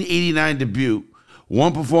 1989 debut,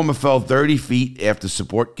 one performer fell 30 feet after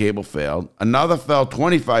support cable failed. Another fell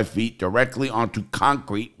 25 feet directly onto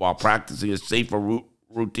concrete while practicing a safer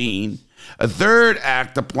routine. A third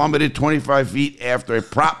actor plummeted 25 feet after a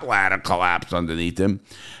prop ladder collapsed underneath him.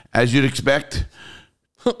 As you'd expect,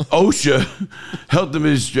 OSHA Health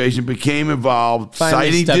Administration became involved,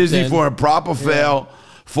 citing Disney for improper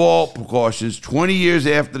fall precautions. 20 years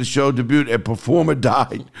after the show debuted, a performer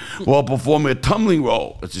died while performing a tumbling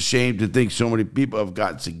roll. It's a shame to think so many people have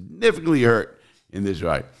gotten significantly hurt in this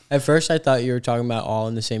ride. At first, I thought you were talking about all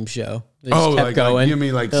in the same show. They Oh, just kept going. you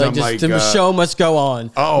mean like They're some the show must go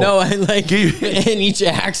on. Oh. No, and in each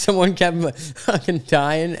act, someone kept fucking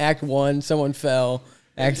dying. Act 1, someone fell.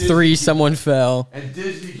 Act 3, someone fell. And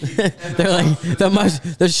Disney They're like,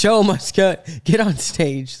 the show must go. Get on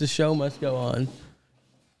stage. The show must go on.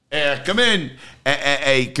 come in.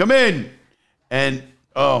 Hey, come in. And,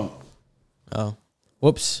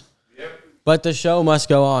 Whoops. Yep. But the show must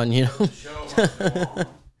go on, Show must go on.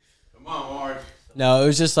 Come on, Mark. No, it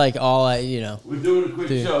was just like all, We're doing a quick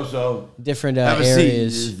show, so different have a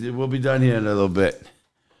areas. seat. We'll be done here in a little bit.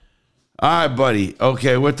 All right, buddy.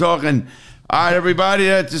 Okay, we're talking. All right, everybody.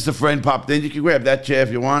 That's just a friend popped in. You can grab that chair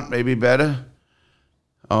if you want. Maybe better.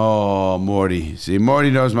 Oh, Morty. See,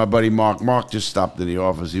 Morty knows my buddy Mark. Mark just stopped in the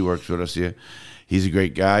office. He works with us here. He's a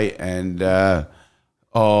great guy. And,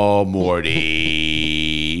 oh, Morty.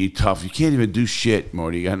 You tough. You can't even do shit,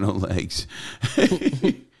 Morty. You got no legs.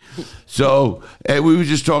 So, we were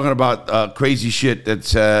just talking about crazy shit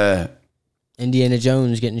that's... Indiana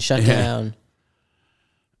Jones getting shut down.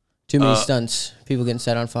 Too many stunts. People getting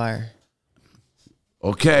set on fire.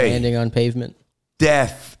 Okay. Landing on pavement.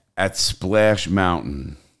 Death at Splash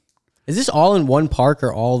Mountain. Is this all in one park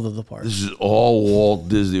or all of the parks? This is all Walt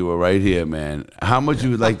Disney World right here, man. How much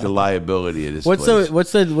you would like the liability of this place?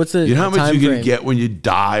 What's the You know how much time you're going frame? to get when you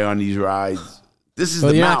die on these rides? This is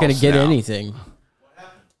Well, the you're not going mouse to get now. anything.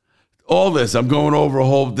 All this, I'm going over a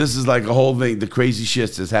whole, this is like a whole thing, the crazy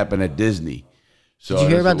shits that's happened at Disney. So Did you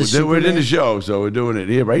hear about the we're in Superman? the show, so we're doing it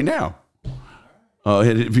here right now. Oh,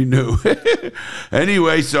 if you knew.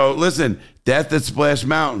 Anyway, so listen, Death at Splash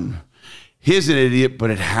Mountain. Here's an idiot,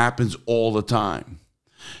 but it happens all the time.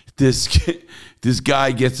 This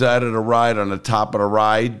guy gets out of the ride on the top of the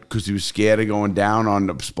ride because he was scared of going down on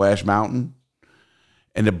the Splash Mountain.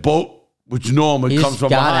 And the boat, which normally He comes just from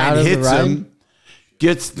got out behind, of the hits ride? him,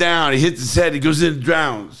 gets down, he hits his head, he goes in and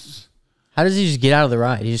drowns. How does he just get out of the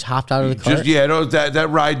ride? He just hopped out of the car? That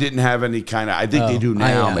ride didn't have any kind of, I think they do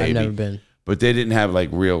now maybe. I've never been. But they didn't have like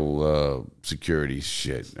real security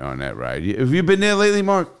shit on that ride. Have you been there lately,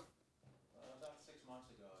 Mark? About 6 months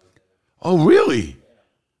ago. Oh, really?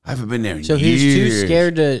 I haven't been there in So years. he's too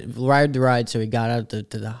scared to ride the ride, so he got out to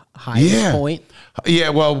the highest point. Yeah,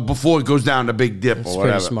 well, before it goes down the big dip That's or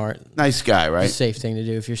whatever. pretty smart. Nice guy, right? It's a safe thing to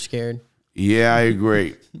do if you're scared. Yeah, I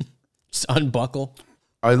agree. Just unbuckle.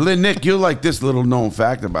 All right, Nick, you'll like this little known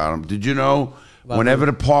fact about him. Did you know whenever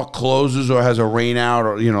the park closes or has a rain out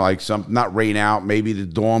or, like not rain out, maybe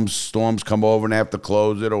the storms come over and they have to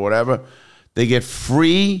close it or whatever, they get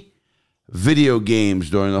free video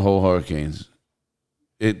games during the whole hurricanes.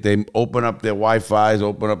 They open up their Wi-Fi's,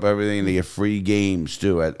 open up everything, and they get free games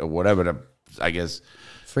too at whatever I guess.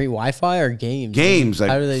 Free Wi-Fi or games? Games,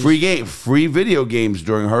 How do like they free video games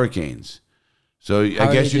during hurricanes. So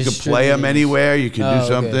I guess you could play them anywhere. You can do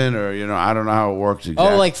something, or I don't know how it works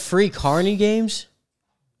exactly. Oh, like free Carney games?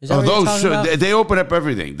 Is that what you're talking about? They open up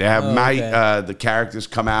everything. They have okay. the characters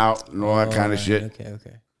come out and all that kind of shit. Okay.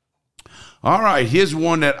 All right, here's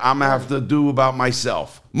one that I'm gonna have to do about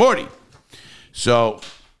myself, Morty. So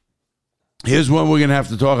here's one we're gonna have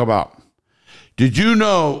to talk about. Did you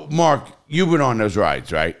know, Mark? You've been on those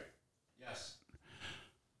rides, right?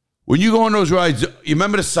 When you go on those rides, you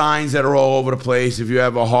remember the signs that are all over the place? If you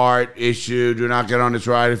have a heart issue, do not get on this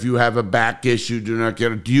ride. If you have a back issue, do not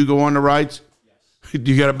get it. Do you go on the rides? Yes.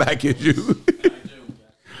 Do you got a back issue? I do. Yeah.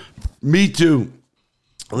 Me too.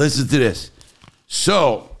 Listen to this.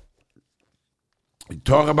 So,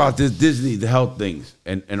 talk about this Disney, the health things,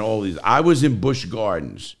 and all these. I was in Busch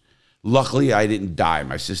Gardens. Luckily, I didn't die.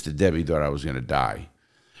 My sister Debbie thought I was going to die.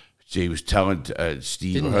 She was telling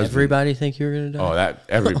Steve, Didn't her husband, everybody think you were going to die? oh, that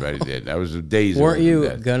everybody did. That was the days. Weren't you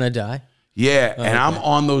dead. going to die? Yeah, and I'm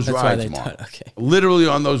on those That's why rides, they Mark. thought, okay. Literally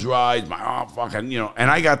on those rides. My arm fucking, and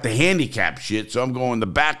I got the handicap shit, so I'm going the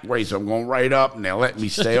back way, so I'm going right up, and they let me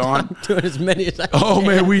stay on. I'm doing as many as I can. Oh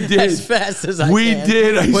man, we did as fast as I can. We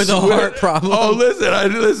did. I with swear. a heart problem. Oh,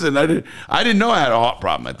 listen. I didn't know I had a heart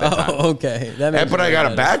problem at that time. Oh, okay. That makes But I it got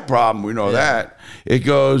a better. back problem. We know that. It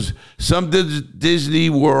goes, some Disney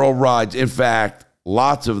World rides, in fact,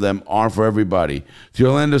 lots of them aren't for everybody. The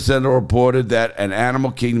Orlando Center reported that an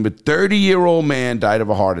Animal Kingdom, a 30-year-old man died of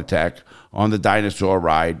a heart attack on the dinosaur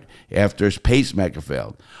ride after his pacemaker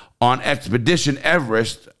failed. On Expedition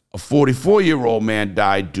Everest, a 44-year-old man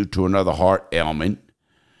died due to another heart ailment.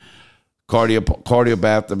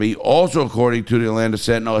 Cardiopathy. Also, according to the Orlando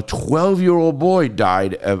Sentinel, a 12-year-old boy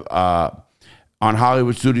died on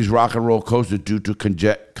Hollywood Studios' Rock and Roll Coaster due to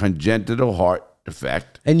congenital heart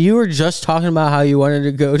defect. And you were just talking about how you wanted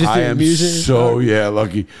to go to I the am amusement park.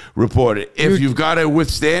 lucky. Reported. If you've got a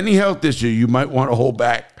withstanding health issue, you might want to hold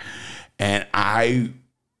back. And I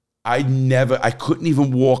couldn't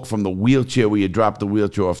even walk from the wheelchair where you dropped the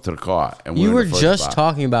wheelchair off to the car. And You we're were in the first just spot.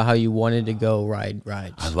 talking about how you wanted to go ride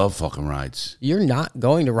rides. I love fucking rides. You're not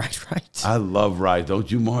going to ride rides. I love rides. Don't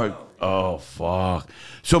you, Mark? Oh, fuck.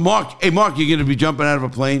 So, Mark, you're going to be jumping out of a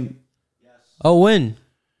plane? Oh, when?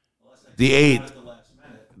 The 8th.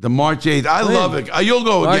 The March 8th. I love it. You'll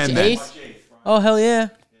go March again then. 8th? Oh, hell yeah.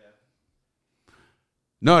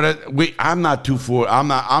 No, I'm not 240. I'm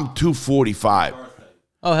 245.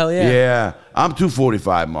 Oh, hell yeah. Yeah, I'm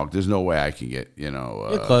 245, Mark. There's no way I can get, You're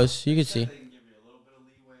close. You can see.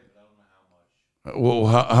 Well,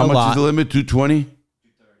 how much lot. is the limit? 220?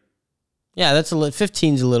 Yeah, that's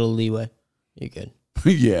 15's a little leeway. You're good.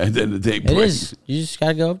 Yeah, then the day It is. You just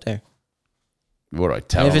gotta go up there. What do I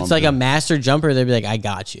tell And them? if it's like a master jumper, they'd be like, "I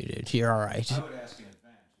got you, dude. You're all right." I would ask in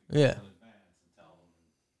advance.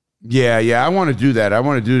 Yeah. Yeah, I want to do that. I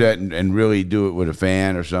want to do that and really do it with a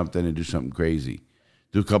fan or something and do something crazy.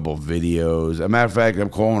 Do a couple of videos. As a matter of fact, I'm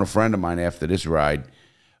calling a friend of mine after this ride.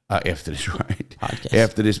 After this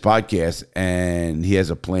podcast, and he has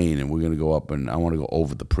a plane, and we're gonna go up, and I want to go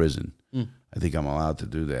over the prison. I think I'm allowed to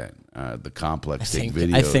do that. The complex take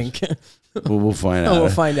videos. I think. We'll find out. We'll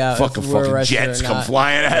find out. Fucking jets come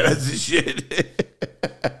flying at us and shit.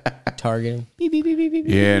 Targeting.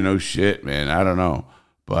 Yeah, no shit, man. I don't know,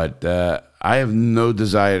 but I have no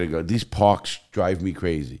desire to go. These parks drive me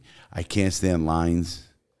crazy. I can't stand lines.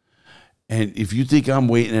 And if you think I'm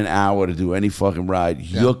waiting an hour to do any fucking ride,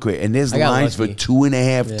 you're crazy. And there's lines for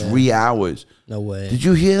 2.5, 3 hours. No way. Did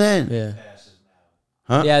you hear that? Yeah.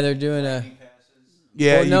 Huh? Yeah, they're doing a.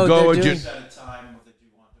 Yeah, Well, no, you go they're and doing- just. Set a time that you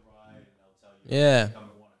want the ride, and they'll tell you. Yeah. Come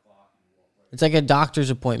at 1 o'clock. And you walk right. It's like a doctor's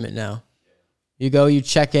appointment now. You go, you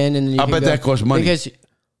check in, and then you I can bet go. that costs money. Because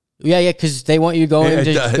they want you going Yeah, it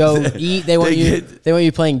to does. go eat. They want They they want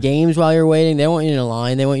you playing games while you're waiting. They want you in a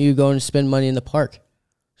line. They want you going to spend money in the park.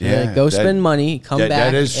 So Yeah, go that- spend money, come that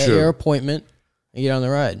back is at true. your appointment, and get on the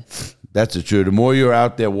ride. That's the truth. The more you're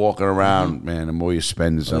out there walking around, man, the more you're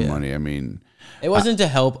spending some yeah. money. I mean, It wasn't to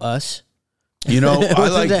help us. you know, It I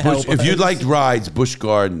wasn't like to Busch. help If you us. liked rides, Busch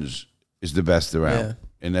Gardens is the best around, Yeah.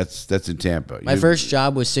 and that's in Tampa. My first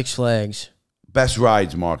job was Six Flags. best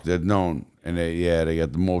rides, Mark. They're known, and they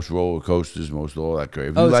got the most roller coasters, most all that crazy.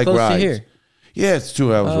 If Oh, you it's like close to rides, here. yeah, it's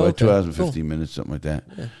 2 hours Oh, away, okay. 2 hours and Cool. 15 minutes, something like that.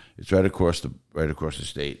 Yeah. It's right across the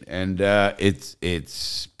state, and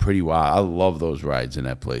it's pretty wild. I love those rides in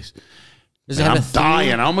that place. Does it Man, have I'm a theme?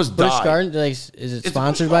 dying. I almost Busch died. Gardens, like, is it It's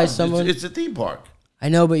sponsored Busch by Gardens. someone? It's a theme park. I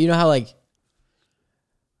know, but you know how like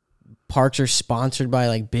parks are sponsored by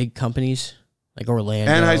like big companies, like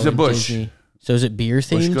Orlando, Anheuser-Busch. Disney. So is it beer Busch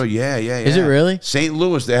themed? Gardens, yeah. Is it really? St.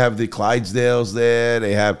 Louis, they have the Clydesdales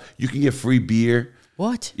there. You can get free beer.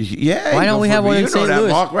 What? Yeah. Why you don't go we for have beer. one in You know St. that,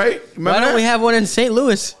 Louis? Mark, right? Remember Why don't that? we have one in St.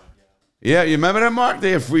 Louis? Yeah, you remember that, Mark?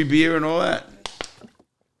 They have free beer and all that.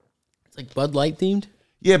 It's like Bud Light themed.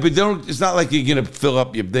 Yeah, but it's not like you're gonna fill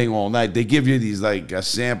up your thing all night. They give you these like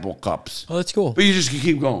sample cups, Oh, that's cool. but you just can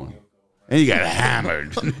keep going, and you got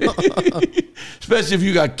hammered. Especially if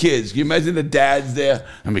you got kids. Can you imagine the dads there?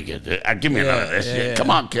 Let me give me another of this shit.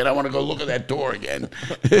 Come on, kid, I want to go look at that door again.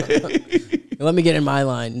 Let me get in my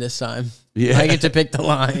line this time. Yeah. I get to pick the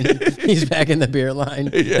line. He's back in the beer line.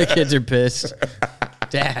 The kids are pissed.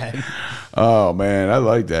 Dad. Oh man, I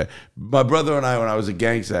like that. My brother and I, when I was a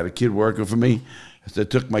gangster, I had a kid working for me. So I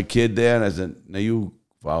took my kid there, and I said, "Now you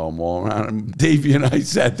follow them all around." And Davey and I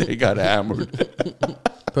sat there, got hammered.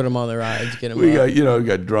 Put them on the rides. Get them We up.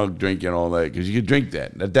 got drunk drinking all that because you can drink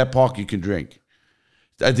that. At that park, you can drink.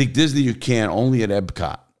 I think Disney you can, only at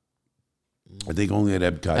Epcot. I think only at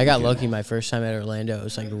Epcot. I got you can. lucky my first time at Orlando. It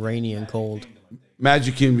was like rainy and cold.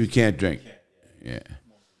 Magic Kingdom, you can't drink.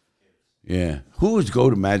 Yeah. Who would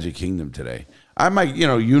go to Magic Kingdom today? I might,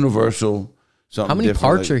 Universal. Something. How many different,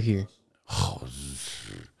 parks like- are here?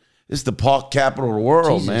 It's the park capital of the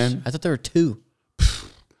world, Jesus. man. I thought there were 2.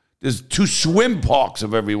 There's 2 swim parks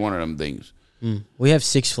of every one of them things. We have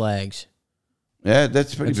Six Flags. Yeah,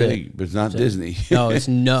 that's pretty That's big, but it's not Disney. No, it's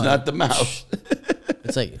not. It's not the mouse.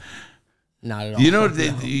 It's like not at all. You know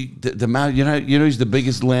the mouse. You know he's the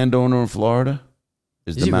biggest landowner in Florida.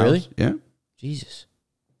 Is the he mouse? really? Yeah. Jesus.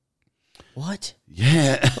 What?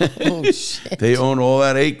 Yeah. Oh shit. They own all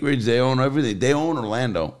that acreage. They own everything. They own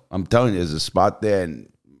Orlando. I'm telling you, there's a spot there,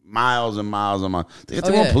 and miles and miles and miles. They got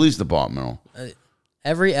their own yeah. police department.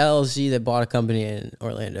 Every LLC that bought a company in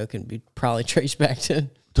Orlando can be probably traced back to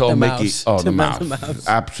Told the Mickey, mouse. oh, To the Mickey mouse.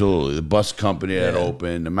 Absolutely. The bus company that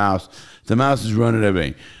opened, the mouse. The mouse is running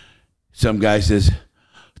everything. Some guy says,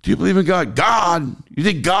 do you believe in God? God? You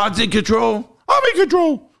think God's in control? I'm in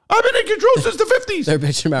control. I've been in control since the 50s. They're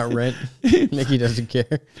bitching about rent. Mickey doesn't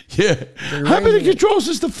care. Yeah. I've been in control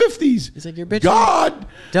since the 50s. He's like, you're bitching. God.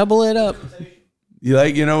 Double it up. You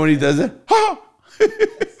when he does it? Ha!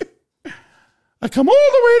 I come all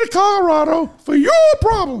the way to Colorado for your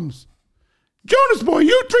problems. Jonas boy,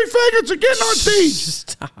 you 3 faggots are getting on stage.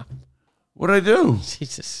 Stop. What'd I do?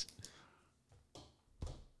 Jesus.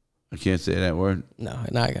 I can't say that word. No,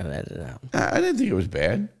 now I gotta edit it out. I didn't think it was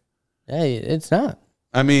bad. Hey, it's not.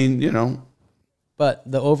 I mean, But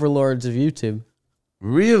the overlords of YouTube.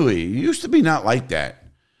 really, it used to be not like that.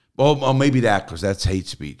 Well, maybe that because that's hate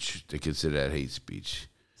speech. They consider that hate speech.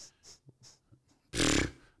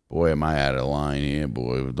 Boy, am I out of line here,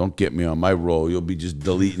 boy. Don't get me on my roll. You'll be just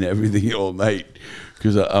deleting everything all night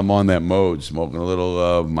because I'm on that mode, smoking a little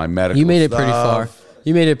of my medical You made it stuff. pretty far.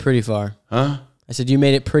 You made it pretty far. Huh? I said you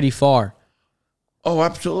made it pretty far. Oh,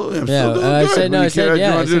 absolutely. I'm Yeah, still doing I good. said no. When I you said care, yeah.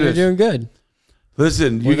 you I wanna said do you're this? doing good.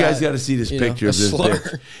 Listen, you guys got to see this you know, picture a of this slur.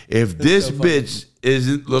 bitch. If this bitch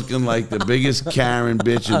isn't looking like the biggest Karen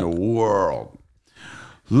bitch in the world,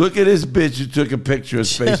 look at this bitch who took a picture of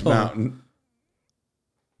Space Chill. Mountain.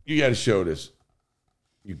 You got to show this.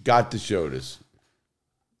 You got to show this.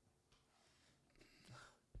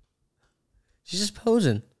 She's just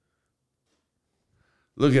posing.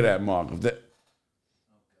 Look at that, Mark.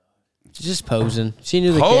 She's just posing. She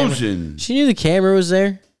knew the Posing? camera. She knew the camera was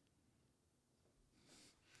there.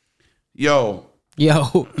 Yo,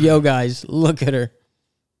 Yo, guys, look at her.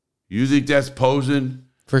 you think that's posing?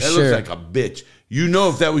 For that sure. looks like a bitch. You know,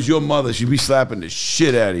 if that was your mother, she'd be slapping the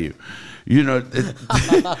shit out of you. You know,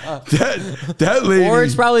 that lady. Or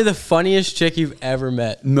it's probably the funniest chick you've ever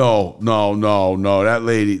met. No.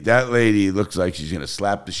 That lady looks like she's gonna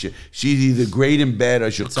slap the shit. She's either great in bed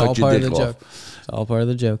or she'll It's all cut your part of dick the off. joke. It's all part of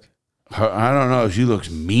the joke. I don't know. She looks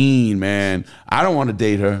mean, man. I don't want to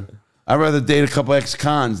date her. I'd rather date a couple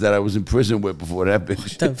ex-cons that I was in prison with before that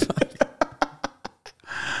bitch. The fuck?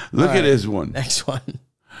 Look at this one. Next one.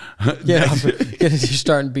 You're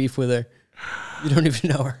starting beef with her. You don't even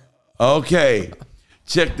know her. Okay,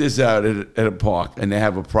 check this out at a park, and they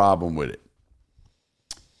have a problem with it.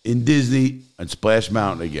 In Disney and Splash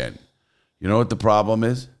Mountain again. You know what the problem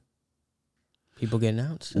is? People getting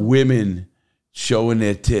out. So. Women showing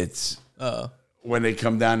their tits when they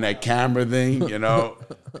come down that camera thing, you know,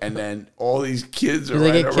 and then all these kids are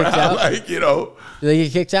they right get kicked around, out? like, you know. Do they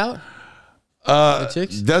get kicked out? The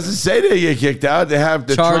chicks? Doesn't say they get kicked out. They have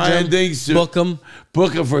to Charge try them, and things to book them.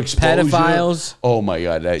 Book them for exposure. Pedophiles. Oh my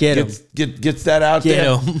God! That Get 'em. gets that out Get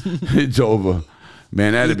there. 'em. It's over,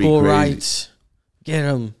 man. That'd Equal be crazy. rights. Get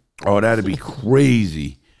them. Oh, that'd be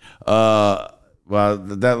crazy. Well,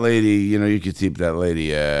 that lady, you know, you could keep that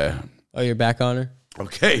lady. Oh, you're back on her?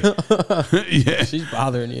 Okay. Yeah. She's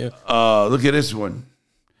bothering you. Look at this one.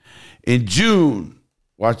 In June,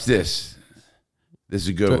 watch this. This is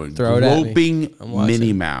a good one. throw it at me. Groping I'm watching.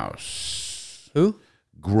 Minnie Mouse. Who?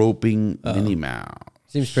 Groping Minnie Mouse.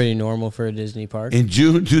 Seems pretty normal for a Disney park. In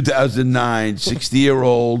June 2009,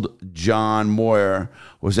 60-year-old John Moyer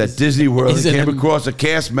was at Disney World and Is it came a- across a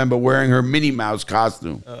cast member wearing her Minnie Mouse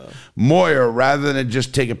costume. Moyer, rather than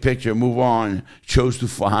just take a picture and move on, chose to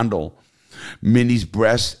fondle Minnie's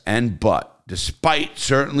breast and butt, despite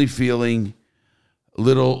certainly feeling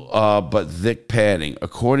little but thick padding.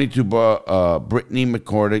 According to Brittany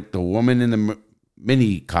McCordick, the woman in the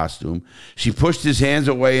Minnie costume, she pushed his hands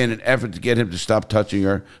away in an effort to get him to stop touching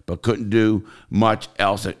her, but couldn't do much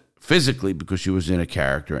else physically because she was in a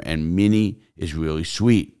character, and Minnie is really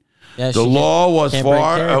sweet. Yeah, The she law was can't break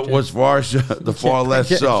far character. the far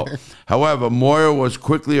less so. character. However, Moyer was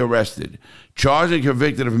quickly arrested, charged and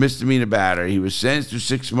convicted of misdemeanor battery. He was sentenced to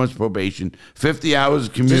 6 months probation, 50 hours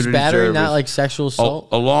of community Just battery, service, not like sexual assault?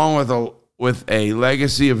 along with a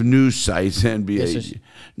legacy of news sites and Yes, yes.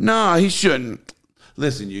 No, he shouldn't.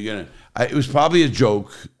 Listen, it was probably a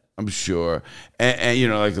joke, I'm sure, and you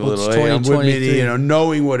know, like a Well, little, it's hey, I'm with Minnie, 2023. you know,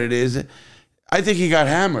 knowing what it is. I think he got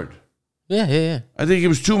hammered. Yeah. I think it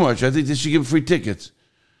was too much. I think they should give him free tickets.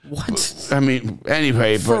 What? I mean,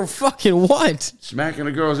 anyway, For but fucking what? smacking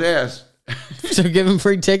a girl's ass. So give him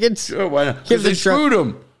free tickets? Sure, why not? Give Because they the truck- screwed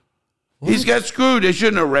him. He's got screwed. They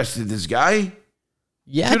shouldn't have arrested this guy.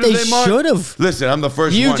 Yeah, they Mark? should have. Listen, I'm the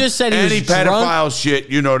first You one. just said he was Any drunk. pedophile shit,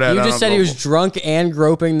 you know that. You I just don't said he go was for. drunk and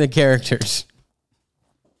groping the characters.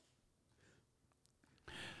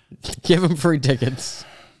 Give him free tickets.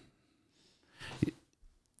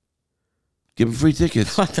 Give him free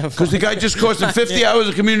tickets. What the Because the fuck? guy just cost him 50 hours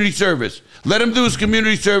of community service. Let him do his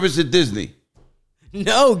community service at Disney.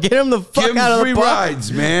 No, get him the fuck Give him out of free the park.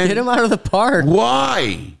 rides, man. Get him out of the park.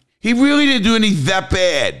 Why? He really didn't do anything that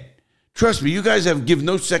bad. Trust me, you guys have give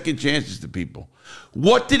no second chances to people.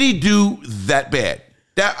 What did he do that bad?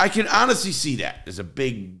 That I can honestly see that. There's a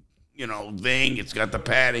big, thing. It's got the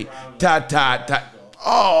padding.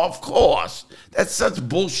 Oh, of course. That's such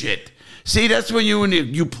bullshit. See, that's when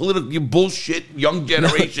you bullshit young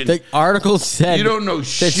generation. The article said You don't know that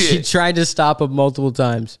shit. she tried to stop him multiple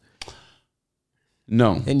times.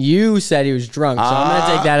 No. And you said he was drunk, so I'm going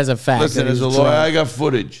to take that as a fact. Listen, that he as a was lawyer, drunk. I got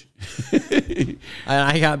footage. And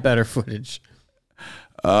I got better footage.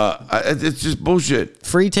 It's just bullshit.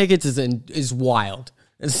 Free tickets is wild.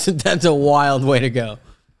 That's a wild way to go.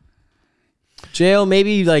 Jail,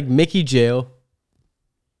 maybe like Mickey jail.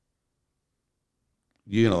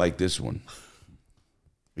 You're going to like this one.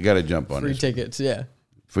 I got to jump on Free this. tickets, yeah.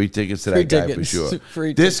 Free tickets to Free that guy for tickets. sure.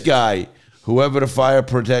 Free This tickets. guy, whoever the fire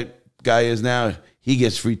protect guy is now, he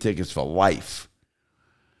gets free tickets for life.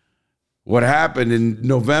 What happened in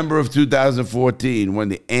November of 2014 when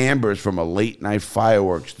the ambers from a late night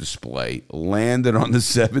fireworks display landed on the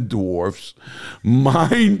Seven Dwarfs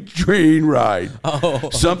mine train ride.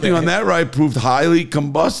 Something on that ride proved highly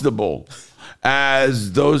combustible.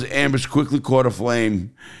 As those ambers quickly caught a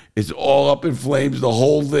flame, it's all up in flames, the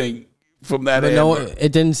whole thing from that But amber. no,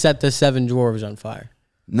 it didn't set the Seven Dwarves on fire.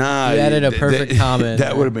 Nah, You added a perfect comment.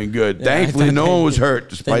 That would have been good. Yeah, Thankfully, I thought no they- one was hurt,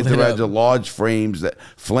 despite they the lit rise up. of large flames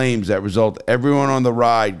that result. Everyone on the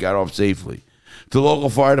ride got off safely. The local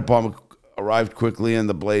fire department arrived quickly, and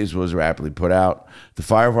the blaze was rapidly put out. The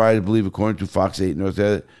firefighters believe, according to Fox 8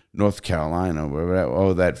 North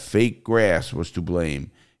Carolina, that fake grass was to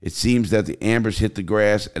blame. It seems that the ambers hit the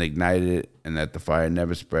grass and ignited it, and that the fire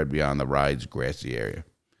never spread beyond the ride's grassy area.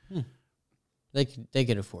 They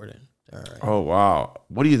could afford it. All right. Oh, wow.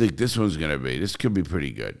 What do you think this one's going to be? This could be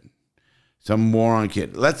pretty good. Some moron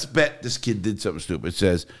kid. Let's bet this kid did something stupid. It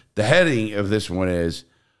says, the heading of this one is,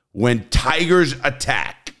 When Tigers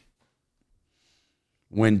Attack.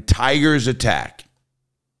 When Tigers Attack.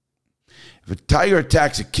 If a tiger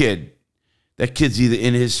attacks a kid, that kid's either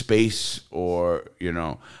in his space or,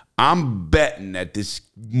 I'm betting that this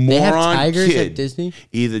They have moron tigers kid at Disney?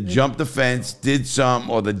 either jumped the fence, did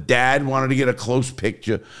something, or the dad wanted to get a close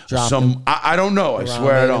picture. Dropped him. I don't know. I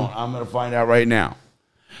swear I don't. I'm going to find out right now.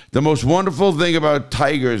 The most wonderful thing about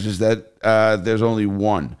tigers is that there's only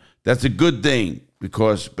one. That's a good thing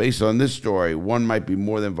because based on this story, one might be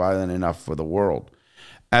more than violent enough for the world.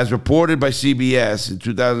 As reported by CBS, in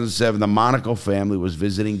 2007, the Monaco family was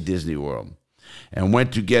visiting Disney World and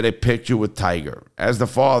went to get a picture with Tiger. As the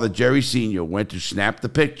father, Jerry Sr., went to snap the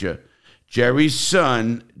picture, Jerry's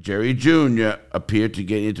son, Jerry Jr., appeared to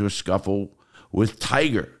get into a scuffle with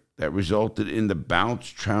Tiger that resulted in the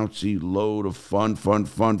bounce-trouncy load of fun.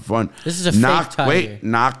 This is a fake tiger.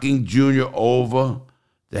 Knocking Jr. over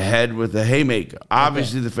the head with a haymaker.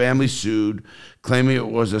 Obviously, the family sued, claiming it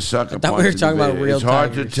was a sucker punch. thought we were talking about real It's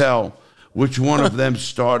hard tigers. to tell which one of them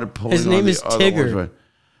started pulling His name on the is other Tigger. ones.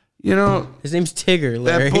 His name's Tigger,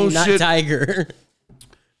 Larry, not bullshit- Tiger.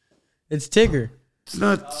 It's Tigger. It's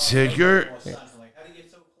not Tigger.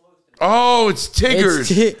 Oh, it's Tigger's.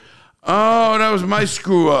 It's Oh, that was my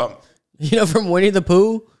screw up. from Winnie the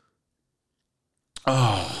Pooh?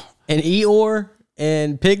 Oh. And Eeyore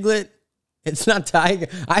and Piglet? It's not Tiger.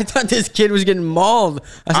 I thought this kid was getting mauled. Was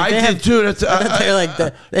like, I they did have- too. That's, I thought they were like they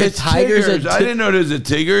have it's tigers. Tigger's. I didn't know there's a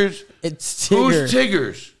Tigger's. It's Tigger. Who's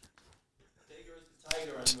Tigger's?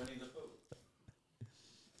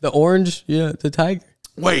 The orange, the tiger.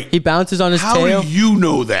 Wait. He bounces on his How tail. do you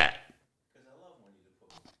know that?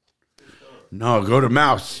 No, go to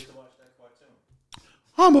Mouse.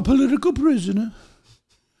 I'm a political prisoner.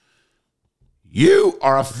 You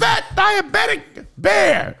are a fat diabetic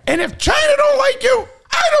bear, and if China don't like you,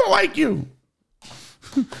 I don't like you.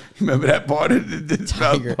 Remember that part?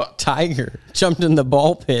 Tiger jumped in the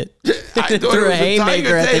ball pit. I thought Threw it was a haymaker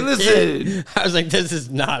tiger. at Hey, the listen. kid. I was like, this is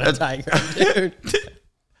not a tiger, dude.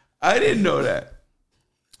 I didn't know that.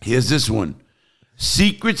 Here's this one.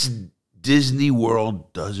 Secrets Disney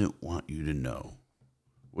World doesn't want you to know.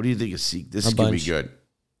 What do you think of Secret? This is going to be good.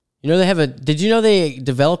 They have did you know they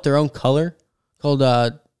developed their own color called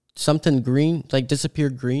something green, like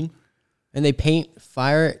disappeared green? And they paint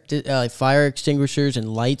fire extinguishers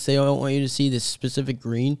and lights. They don't want you to see this specific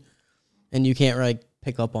green, and you can't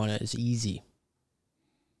pick up on it. It's easy.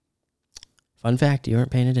 Fun fact you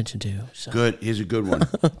weren't paying attention to. So. Good. Here's a good one.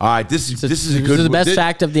 All right, this is a good This is the one. best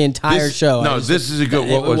fact of the entire show. No, this is a good.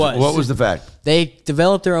 What was the fact? They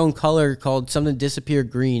developed their own color called something disappeared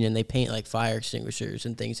green, and they paint like fire extinguishers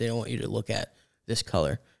and things. They don't want you to look at this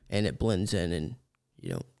color, and it blends in, and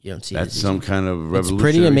you don't see. That's it some kind of revolutionary. It's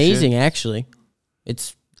pretty amazing, shit? actually.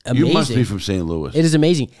 It's amazing. You must be from St. Louis. It is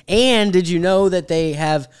amazing. And did you know that they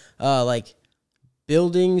have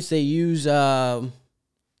buildings? They use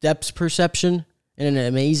depth perception in an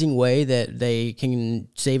amazing way that they can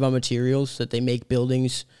save on materials. That they make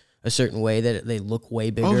buildings a certain way that they look way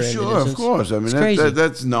bigger. Oh, in the sure, of distance. course. I mean, It's crazy.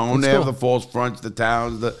 that's known. It's They have cool. the false fronts, the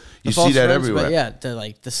towns. You The see false that fronts, everywhere. But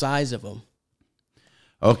yeah, the size of them.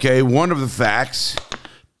 Okay, one of the facts: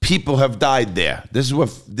 people have died there. This is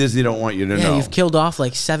what Disney don't want you to Yeah, know. you've killed off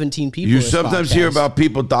 17 people. You in this sometimes podcast. hear about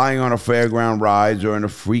people dying on a fairground rides or in a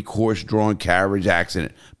freak horse-drawn carriage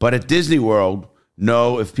accident. But at Disney World,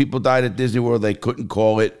 no, if people died at Disney World, they couldn't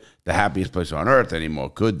call it the happiest place on earth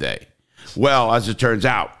anymore, could they? Well, as it turns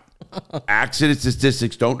out, accident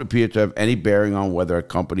statistics don't appear to have any bearing on whether a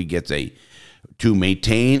company gets a to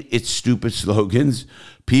maintain its stupid slogans,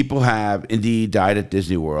 people have indeed died at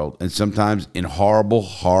Disney World, and sometimes in horrible,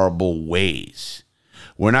 horrible ways.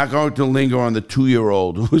 We're not going to linger on the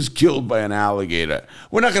 2-year-old who was killed by an alligator.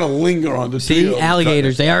 We're not going to linger on the 2-year-old.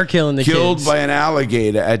 Alligators, they are killing the killed kids. by an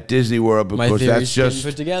alligator at Disney World because that's just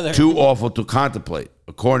put together. too awful to contemplate,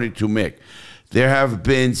 according to Mick. There have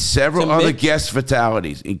been several other guest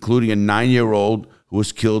fatalities, including a 9-year-old who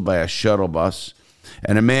was killed by a shuttle bus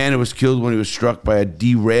and a man who was killed when he was struck by a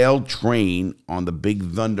derailed train on the Big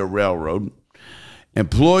Thunder Railroad.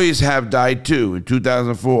 Employees have died too. In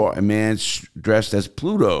 2004, a man dressed as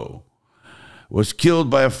Pluto was killed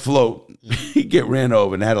by a float. He ran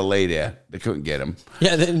over and had to lay there. They couldn't get him.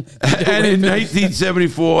 Yeah. Then, and in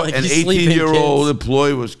 1974, like an 18-year-old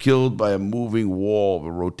employee was killed by a moving wall of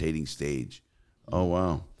a rotating stage. Oh,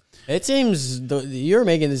 wow. It seems you're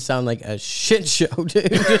making this sound like a shit show,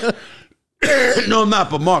 dude. No, I'm not.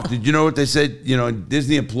 But Mark, did you know what they said? You know,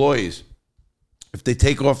 Disney employees, if they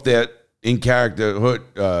take off their in-character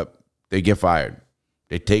hood, they get fired.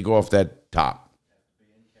 They take off that top.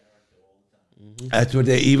 Mm-hmm. That's what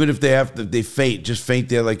even if they faint, just faint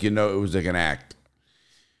there like it was like an act.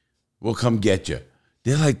 We'll come get you.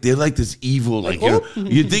 They're like this evil, like you're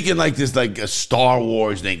thinking like this, like a Star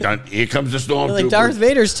Wars thing. Here comes the stormtrooper. Like Darth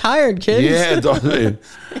Vader's tired, kids. Yeah, Darth Vader.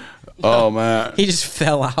 Oh man, he just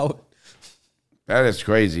fell out. That is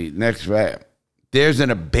crazy. Next fact. There's an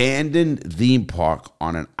abandoned theme park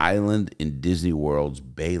on an island in Disney World's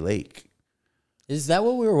Bay Lake. Is that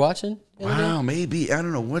what we were watching? Wow, maybe. I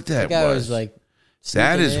don't know what that was. I was like,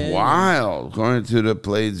 that is wild. According to the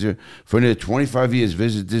plays, for nearly 25 years,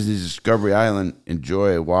 visit Disney's Discovery Island,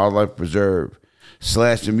 enjoy a wildlife preserve /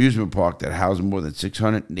 amusement park that houses more than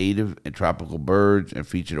 600 native and tropical birds and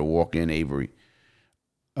featured a walk-in aviary,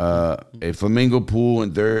 a flamingo pool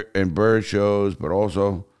and bird shows, but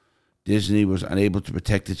also Disney was unable to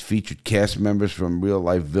protect its featured cast members from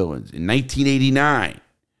real-life villains. In 1989,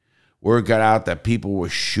 word got out that people were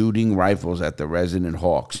shooting rifles at the resident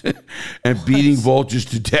hawks and beating vultures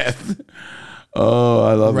to death. Oh,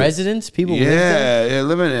 I love residents? it. People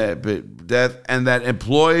living there. But and that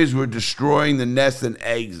employees were destroying the nests and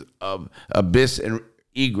eggs of abyss and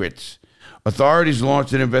egrets. Authorities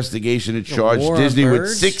launched an investigation and charged Disney with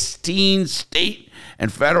 16 state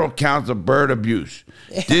and federal counts of bird abuse.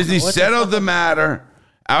 Yeah, Disney settled the matter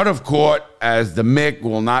out of court as the Mick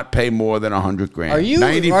will not pay more than $100,000. Are you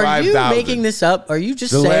making this up? Are you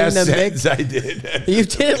just saying the Mick? I did. You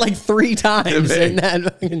did it like 3 times in that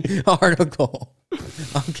fucking article.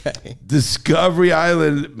 Okay. Discovery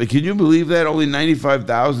Island. Can you believe that? Only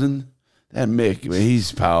 $95,000. That Mick, man,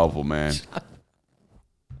 he's powerful, man.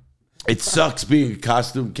 It sucks being a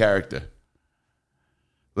costume character.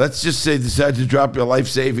 Let's just say decide to drop your life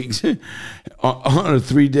savings on a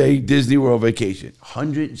 3-day Disney World vacation.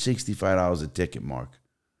 $165 a ticket, Mark,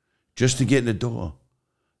 just to get in the door.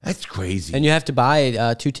 That's crazy. And you have to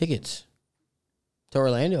buy 2 tickets to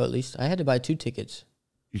Orlando. At least I had to buy 2 tickets.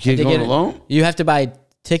 You can't go alone. You have to buy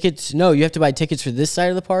tickets. No, you have to buy tickets for this side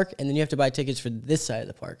of the park, and then you have to buy tickets for this side of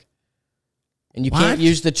the park. And you can't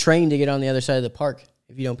use the train to get on the other side of the park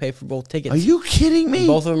if you don't pay for both tickets. Are you kidding me? And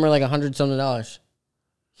both of them are like $100-something.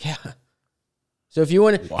 Yeah. So if you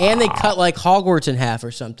want to, and they cut like Hogwarts in half or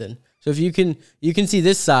something. So if you can see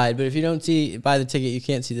this side, but if you don't buy the ticket, you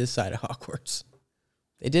can't see this side of Hogwarts.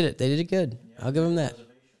 They did it. They did it good. I'll give them that.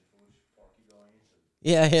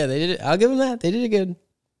 Yeah, they did it. I'll give them that. They did it good.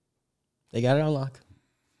 They got it on lock.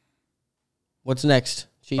 What's next,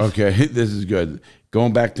 Chief? Okay, this is good.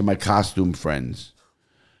 Going back to my costume friends.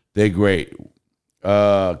 They're great. They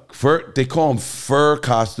call them fur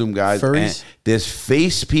costume guys. Furries? And there's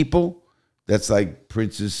face people. That's like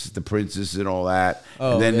the princess and all that.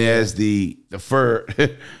 Oh, and then there's the fur.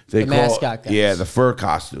 The mascot guys. Yeah, the fur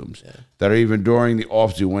costumes that are even during the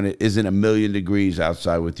off-season when it isn't 1,000,000 degrees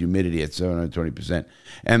outside with humidity at 720%.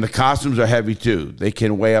 And the costumes are heavy too. They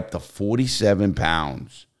can weigh up to 47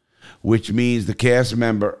 pounds, which means the cast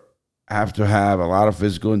member have to have a lot of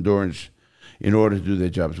physical endurance in order to do their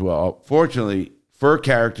jobs well. Fortunately, fur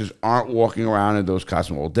characters aren't walking around in those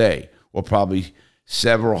costumes all day, or probably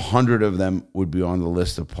several hundred of them would be on the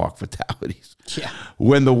list of park fatalities. Yeah.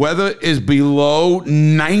 When the weather is below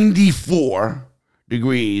 94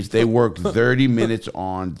 degrees, they work 30 minutes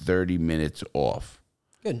on, 30 minutes off.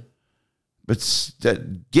 Good. But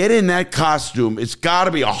get in that costume. It's got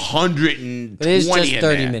to be 120. But it is just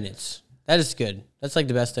 30 minutes. That is good. That's like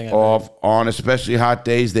the best thing I've off heard. On especially hot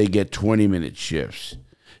days, they get 20-minute shifts.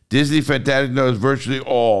 Disney Fantastic knows virtually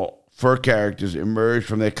all fur characters emerge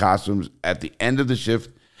from their costumes at the end of the shift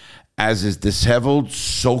as this disheveled,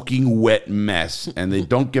 soaking wet mess, and they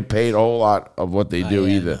don't get paid a whole lot of what they do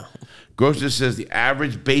either. No. Grosser says the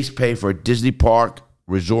average base pay for a Disney park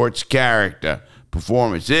resort's character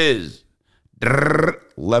performance is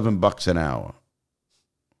 $11 an hour.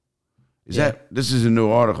 This is a new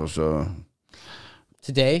article, so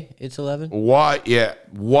Today, it's 11. why? Yeah,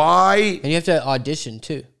 why? And you have to audition,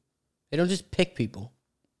 too. They don't just pick people.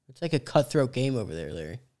 It's like a cutthroat game over there,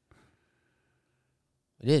 Larry.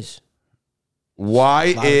 It is.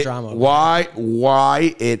 Why lot of it? drama over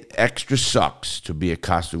Why it extra sucks to be a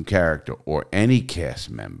costume character or any cast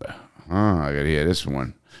member? I gotta hear this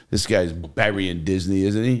one. This guy's burying Disney,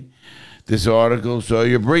 isn't he? This article. So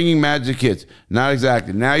you're bringing magic kids. Not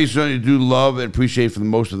exactly. Now you certainly do love and appreciate for the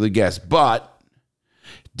most of the guests, but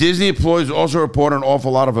Disney employees also report an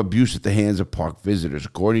awful lot of abuse at the hands of park visitors.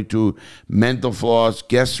 According to Mental Floss,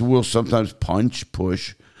 guests will sometimes punch,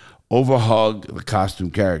 push, overhug the costume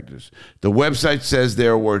characters. The website says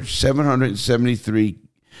there were 773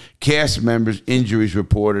 cast members' injuries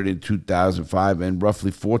reported in 2005, and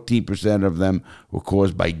roughly 14% of them were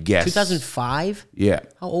caused by guests. 2005? Yeah.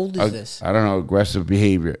 How old is this? I don't know, aggressive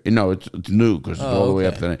behavior. No, it's new because it's all the way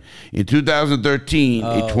up to that. In 2013, a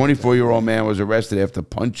 24-year-old man was arrested after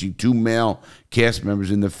punching two male cast members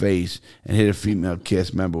in the face and hit a female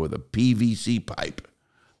cast member with a PVC pipe.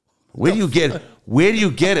 Where do you get a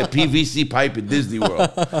PVC pipe at Disney World?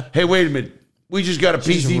 Hey, wait a minute. We just got a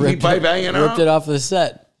PVC pipe hanging out? Ripped it off the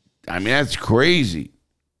set. I mean, that's crazy.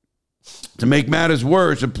 To make matters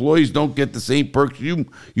worse, employees don't get the same perks you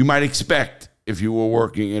might expect if you were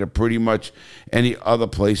working in a pretty much any other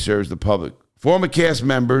place serves the public. Former cast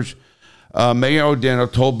members, Megan O'Donnell,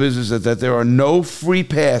 told businesses that there are no free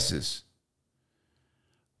passes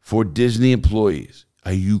for Disney employees.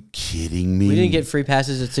 Are you kidding me? We didn't get free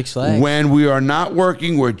passes at Six Flags. When we are not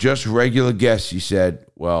working, we're just regular guests, she said.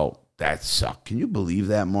 Well, that sucked. Can you believe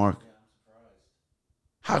that, Mark?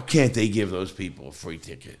 How can't they give those people a free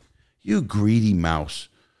ticket? You greedy mouse.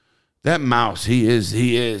 That mouse, he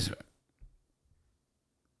is.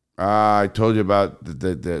 I told you about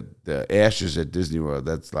the ashes at Disney World.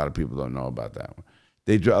 That's a lot of people don't know about that one.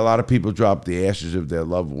 A lot of people drop the ashes of their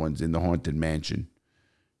loved ones in the Haunted Mansion.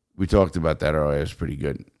 We talked about that earlier. It was pretty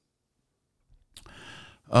good.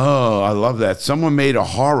 Oh, I love that. Someone made a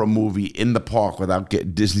horror movie in the park without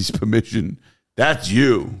getting Disney's permission. That's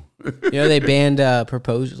you. You know, they banned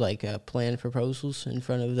planned proposals in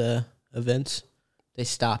front of the events. They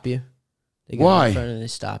stop you. They go Why? in front and they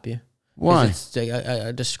stop you. Why? It's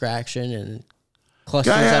a distraction and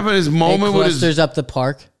clusters Guy having his moment with his... clusters up the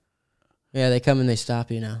park. Yeah, they come and they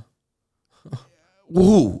stop you now.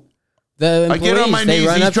 Who? The I get on my employees,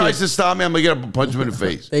 knees. He tries to stop me. I'm going to get up and punch him in the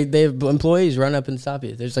face. They have employees run up and stop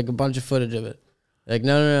you. There's like a bunch of footage of it. Like,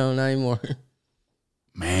 no, not anymore.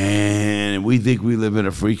 Man, we think we live in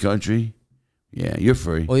a free country. Yeah, you're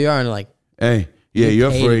free. Well, you are in like... Hey, yeah,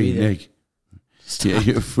 you're paid to free, be there. Nick. Yeah,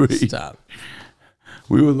 you're free. Stop.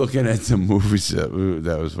 We were looking at some movies that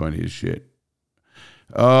was funny as shit.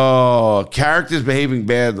 Oh, characters behaving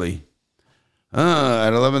badly.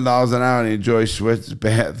 At $11 an hour, he enjoys sweat's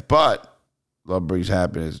bath, but love brings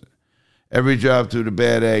happiness. Every job through the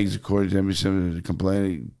bad eggs, according to NBC,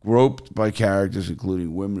 complaining, groped by characters,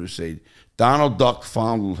 including women who say Donald Duck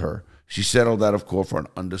fondled her. She settled out of court for an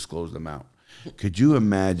undisclosed amount. Could you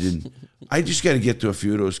imagine? I just got to get to a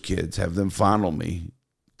few of those kids, have them fondle me.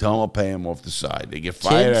 Tell them I'll pay them off the side. They get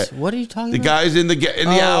fired. Kids? What are you talking the about? guys in the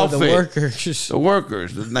outfit. The workers. The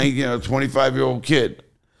workers. The 25-year-old kid.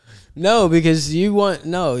 No, because you want...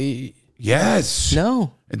 No. Yes.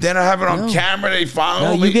 No. And then I have it on camera. They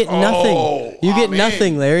follow me. You get nothing. You get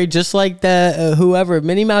nothing, Larry. Just like that, whoever.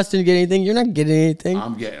 Minnie Mouse didn't get anything. You're not getting anything.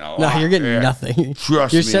 I'm getting a lot. No, you're getting nothing.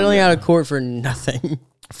 Trust You're me, settling out of court for nothing.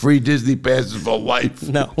 Free Disney passes for life.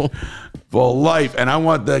 No. For life. And I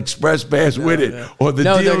want the express pass with it. Or the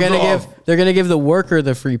No, deal's they're gonna give the worker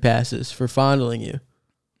the free passes for fondling you.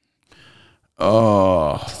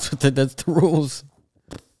 Oh. That's the rules.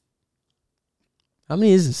 How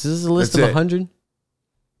many is this? This is a list of 100?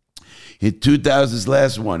 In 2000's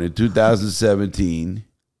last one, in 2017,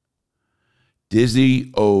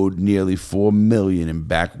 Disney owed nearly $4 million in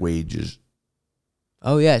back wages.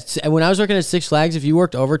 Oh, yeah. When I was working at Six Flags, if you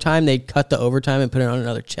worked overtime, they'd cut the overtime and put it on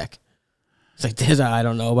another check. It's like, I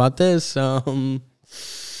don't know about this. Wow,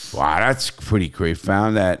 that's pretty crazy.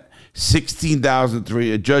 Found that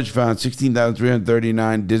a judge found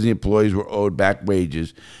 16,339 Disney employees were owed back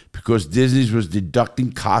wages because Disney's was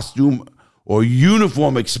deducting costume or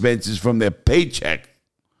uniform expenses from their paycheck.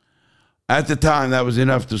 At the time, that was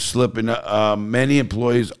enough to slip many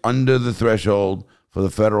employees under the threshold for the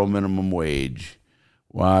federal minimum wage.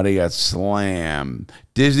 Wow, they got slammed.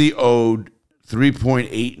 Disney owed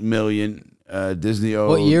 $3.8 million. Disney owed.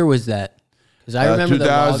 What year was that? Because I remember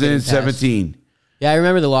 2017. Yeah, I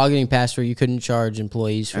remember the law getting passed where you couldn't charge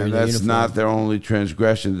employees for And their that's uniform. not their only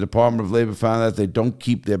transgression. The Department of Labor found that they don't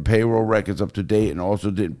keep their payroll records up to date and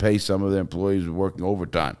also didn't pay some of their employees working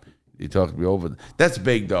overtime. You talk to me over. That's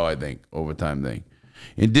big, though, I think, overtime thing.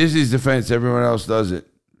 In Disney's defense, everyone else does it.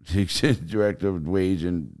 The director of wage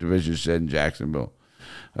and division said in Jacksonville.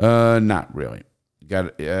 Not really.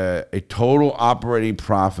 Got a total operating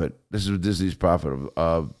profit. This is Disney's profit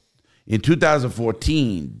of in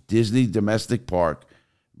 2014, Disney domestic park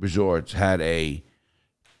resorts had a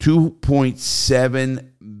 $2.7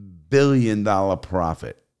 billion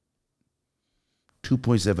profit.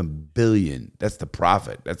 $2.7 billion. That's the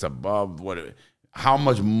profit. That's above how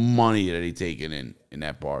much money are they taking in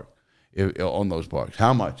that park, on those parks?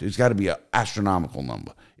 How much? It's got to be an astronomical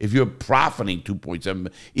number. If you're profiting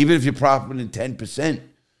 2.7, even if you're profiting 10%,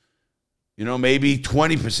 maybe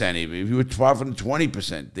 20% even. If you were profiting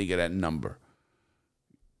 20%, think of that number.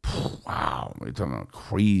 Wow, we're talking about a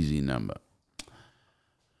crazy number.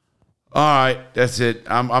 All right, that's it.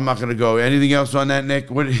 I'm not going to go. Anything else on that, Nick?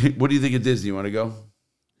 What do you think of Disney? You want to go?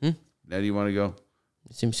 Now, do you want to go?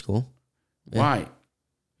 It seems cool. Yeah. Why?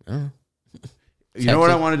 Oh. You know what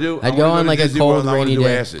I want to do? I'd go on like a cold, rainy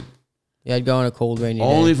day. Acid. Yeah, I'd go on a cold, rainy day.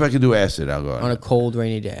 Only if I could do acid, I'll go on a cold,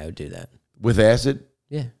 rainy day. I would do that. With acid?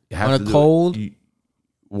 Yeah. On a cold,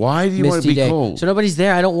 why do you want to be day. cold? So nobody's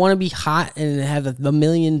there. I don't want to be hot and have a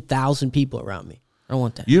 1,000,000 people around me. I don't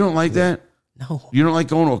want that. You don't like that? No. You don't like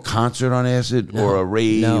going to a concert on acid or a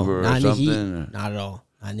rave or not something? In the heat. Not at all.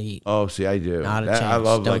 Not in the heat. Oh, see, I do. Not a chance. I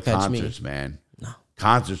love Don't like catch concerts, me. man. No.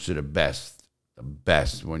 Concerts are the best. The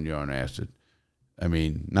best when you're on acid. I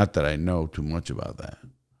mean, not that I know too much about that,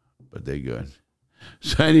 but they're good.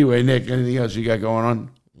 So anyway, Nick, anything else you got going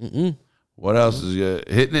on? Mm-mm. What else is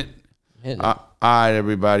hitting it? All right,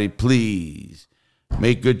 everybody, please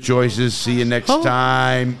make good choices. See you next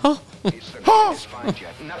time. Move away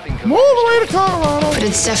to Colorado. But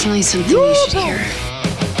it's definitely something you should hear.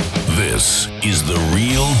 This is The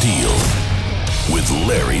Real Deal with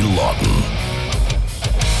Larry Lawton.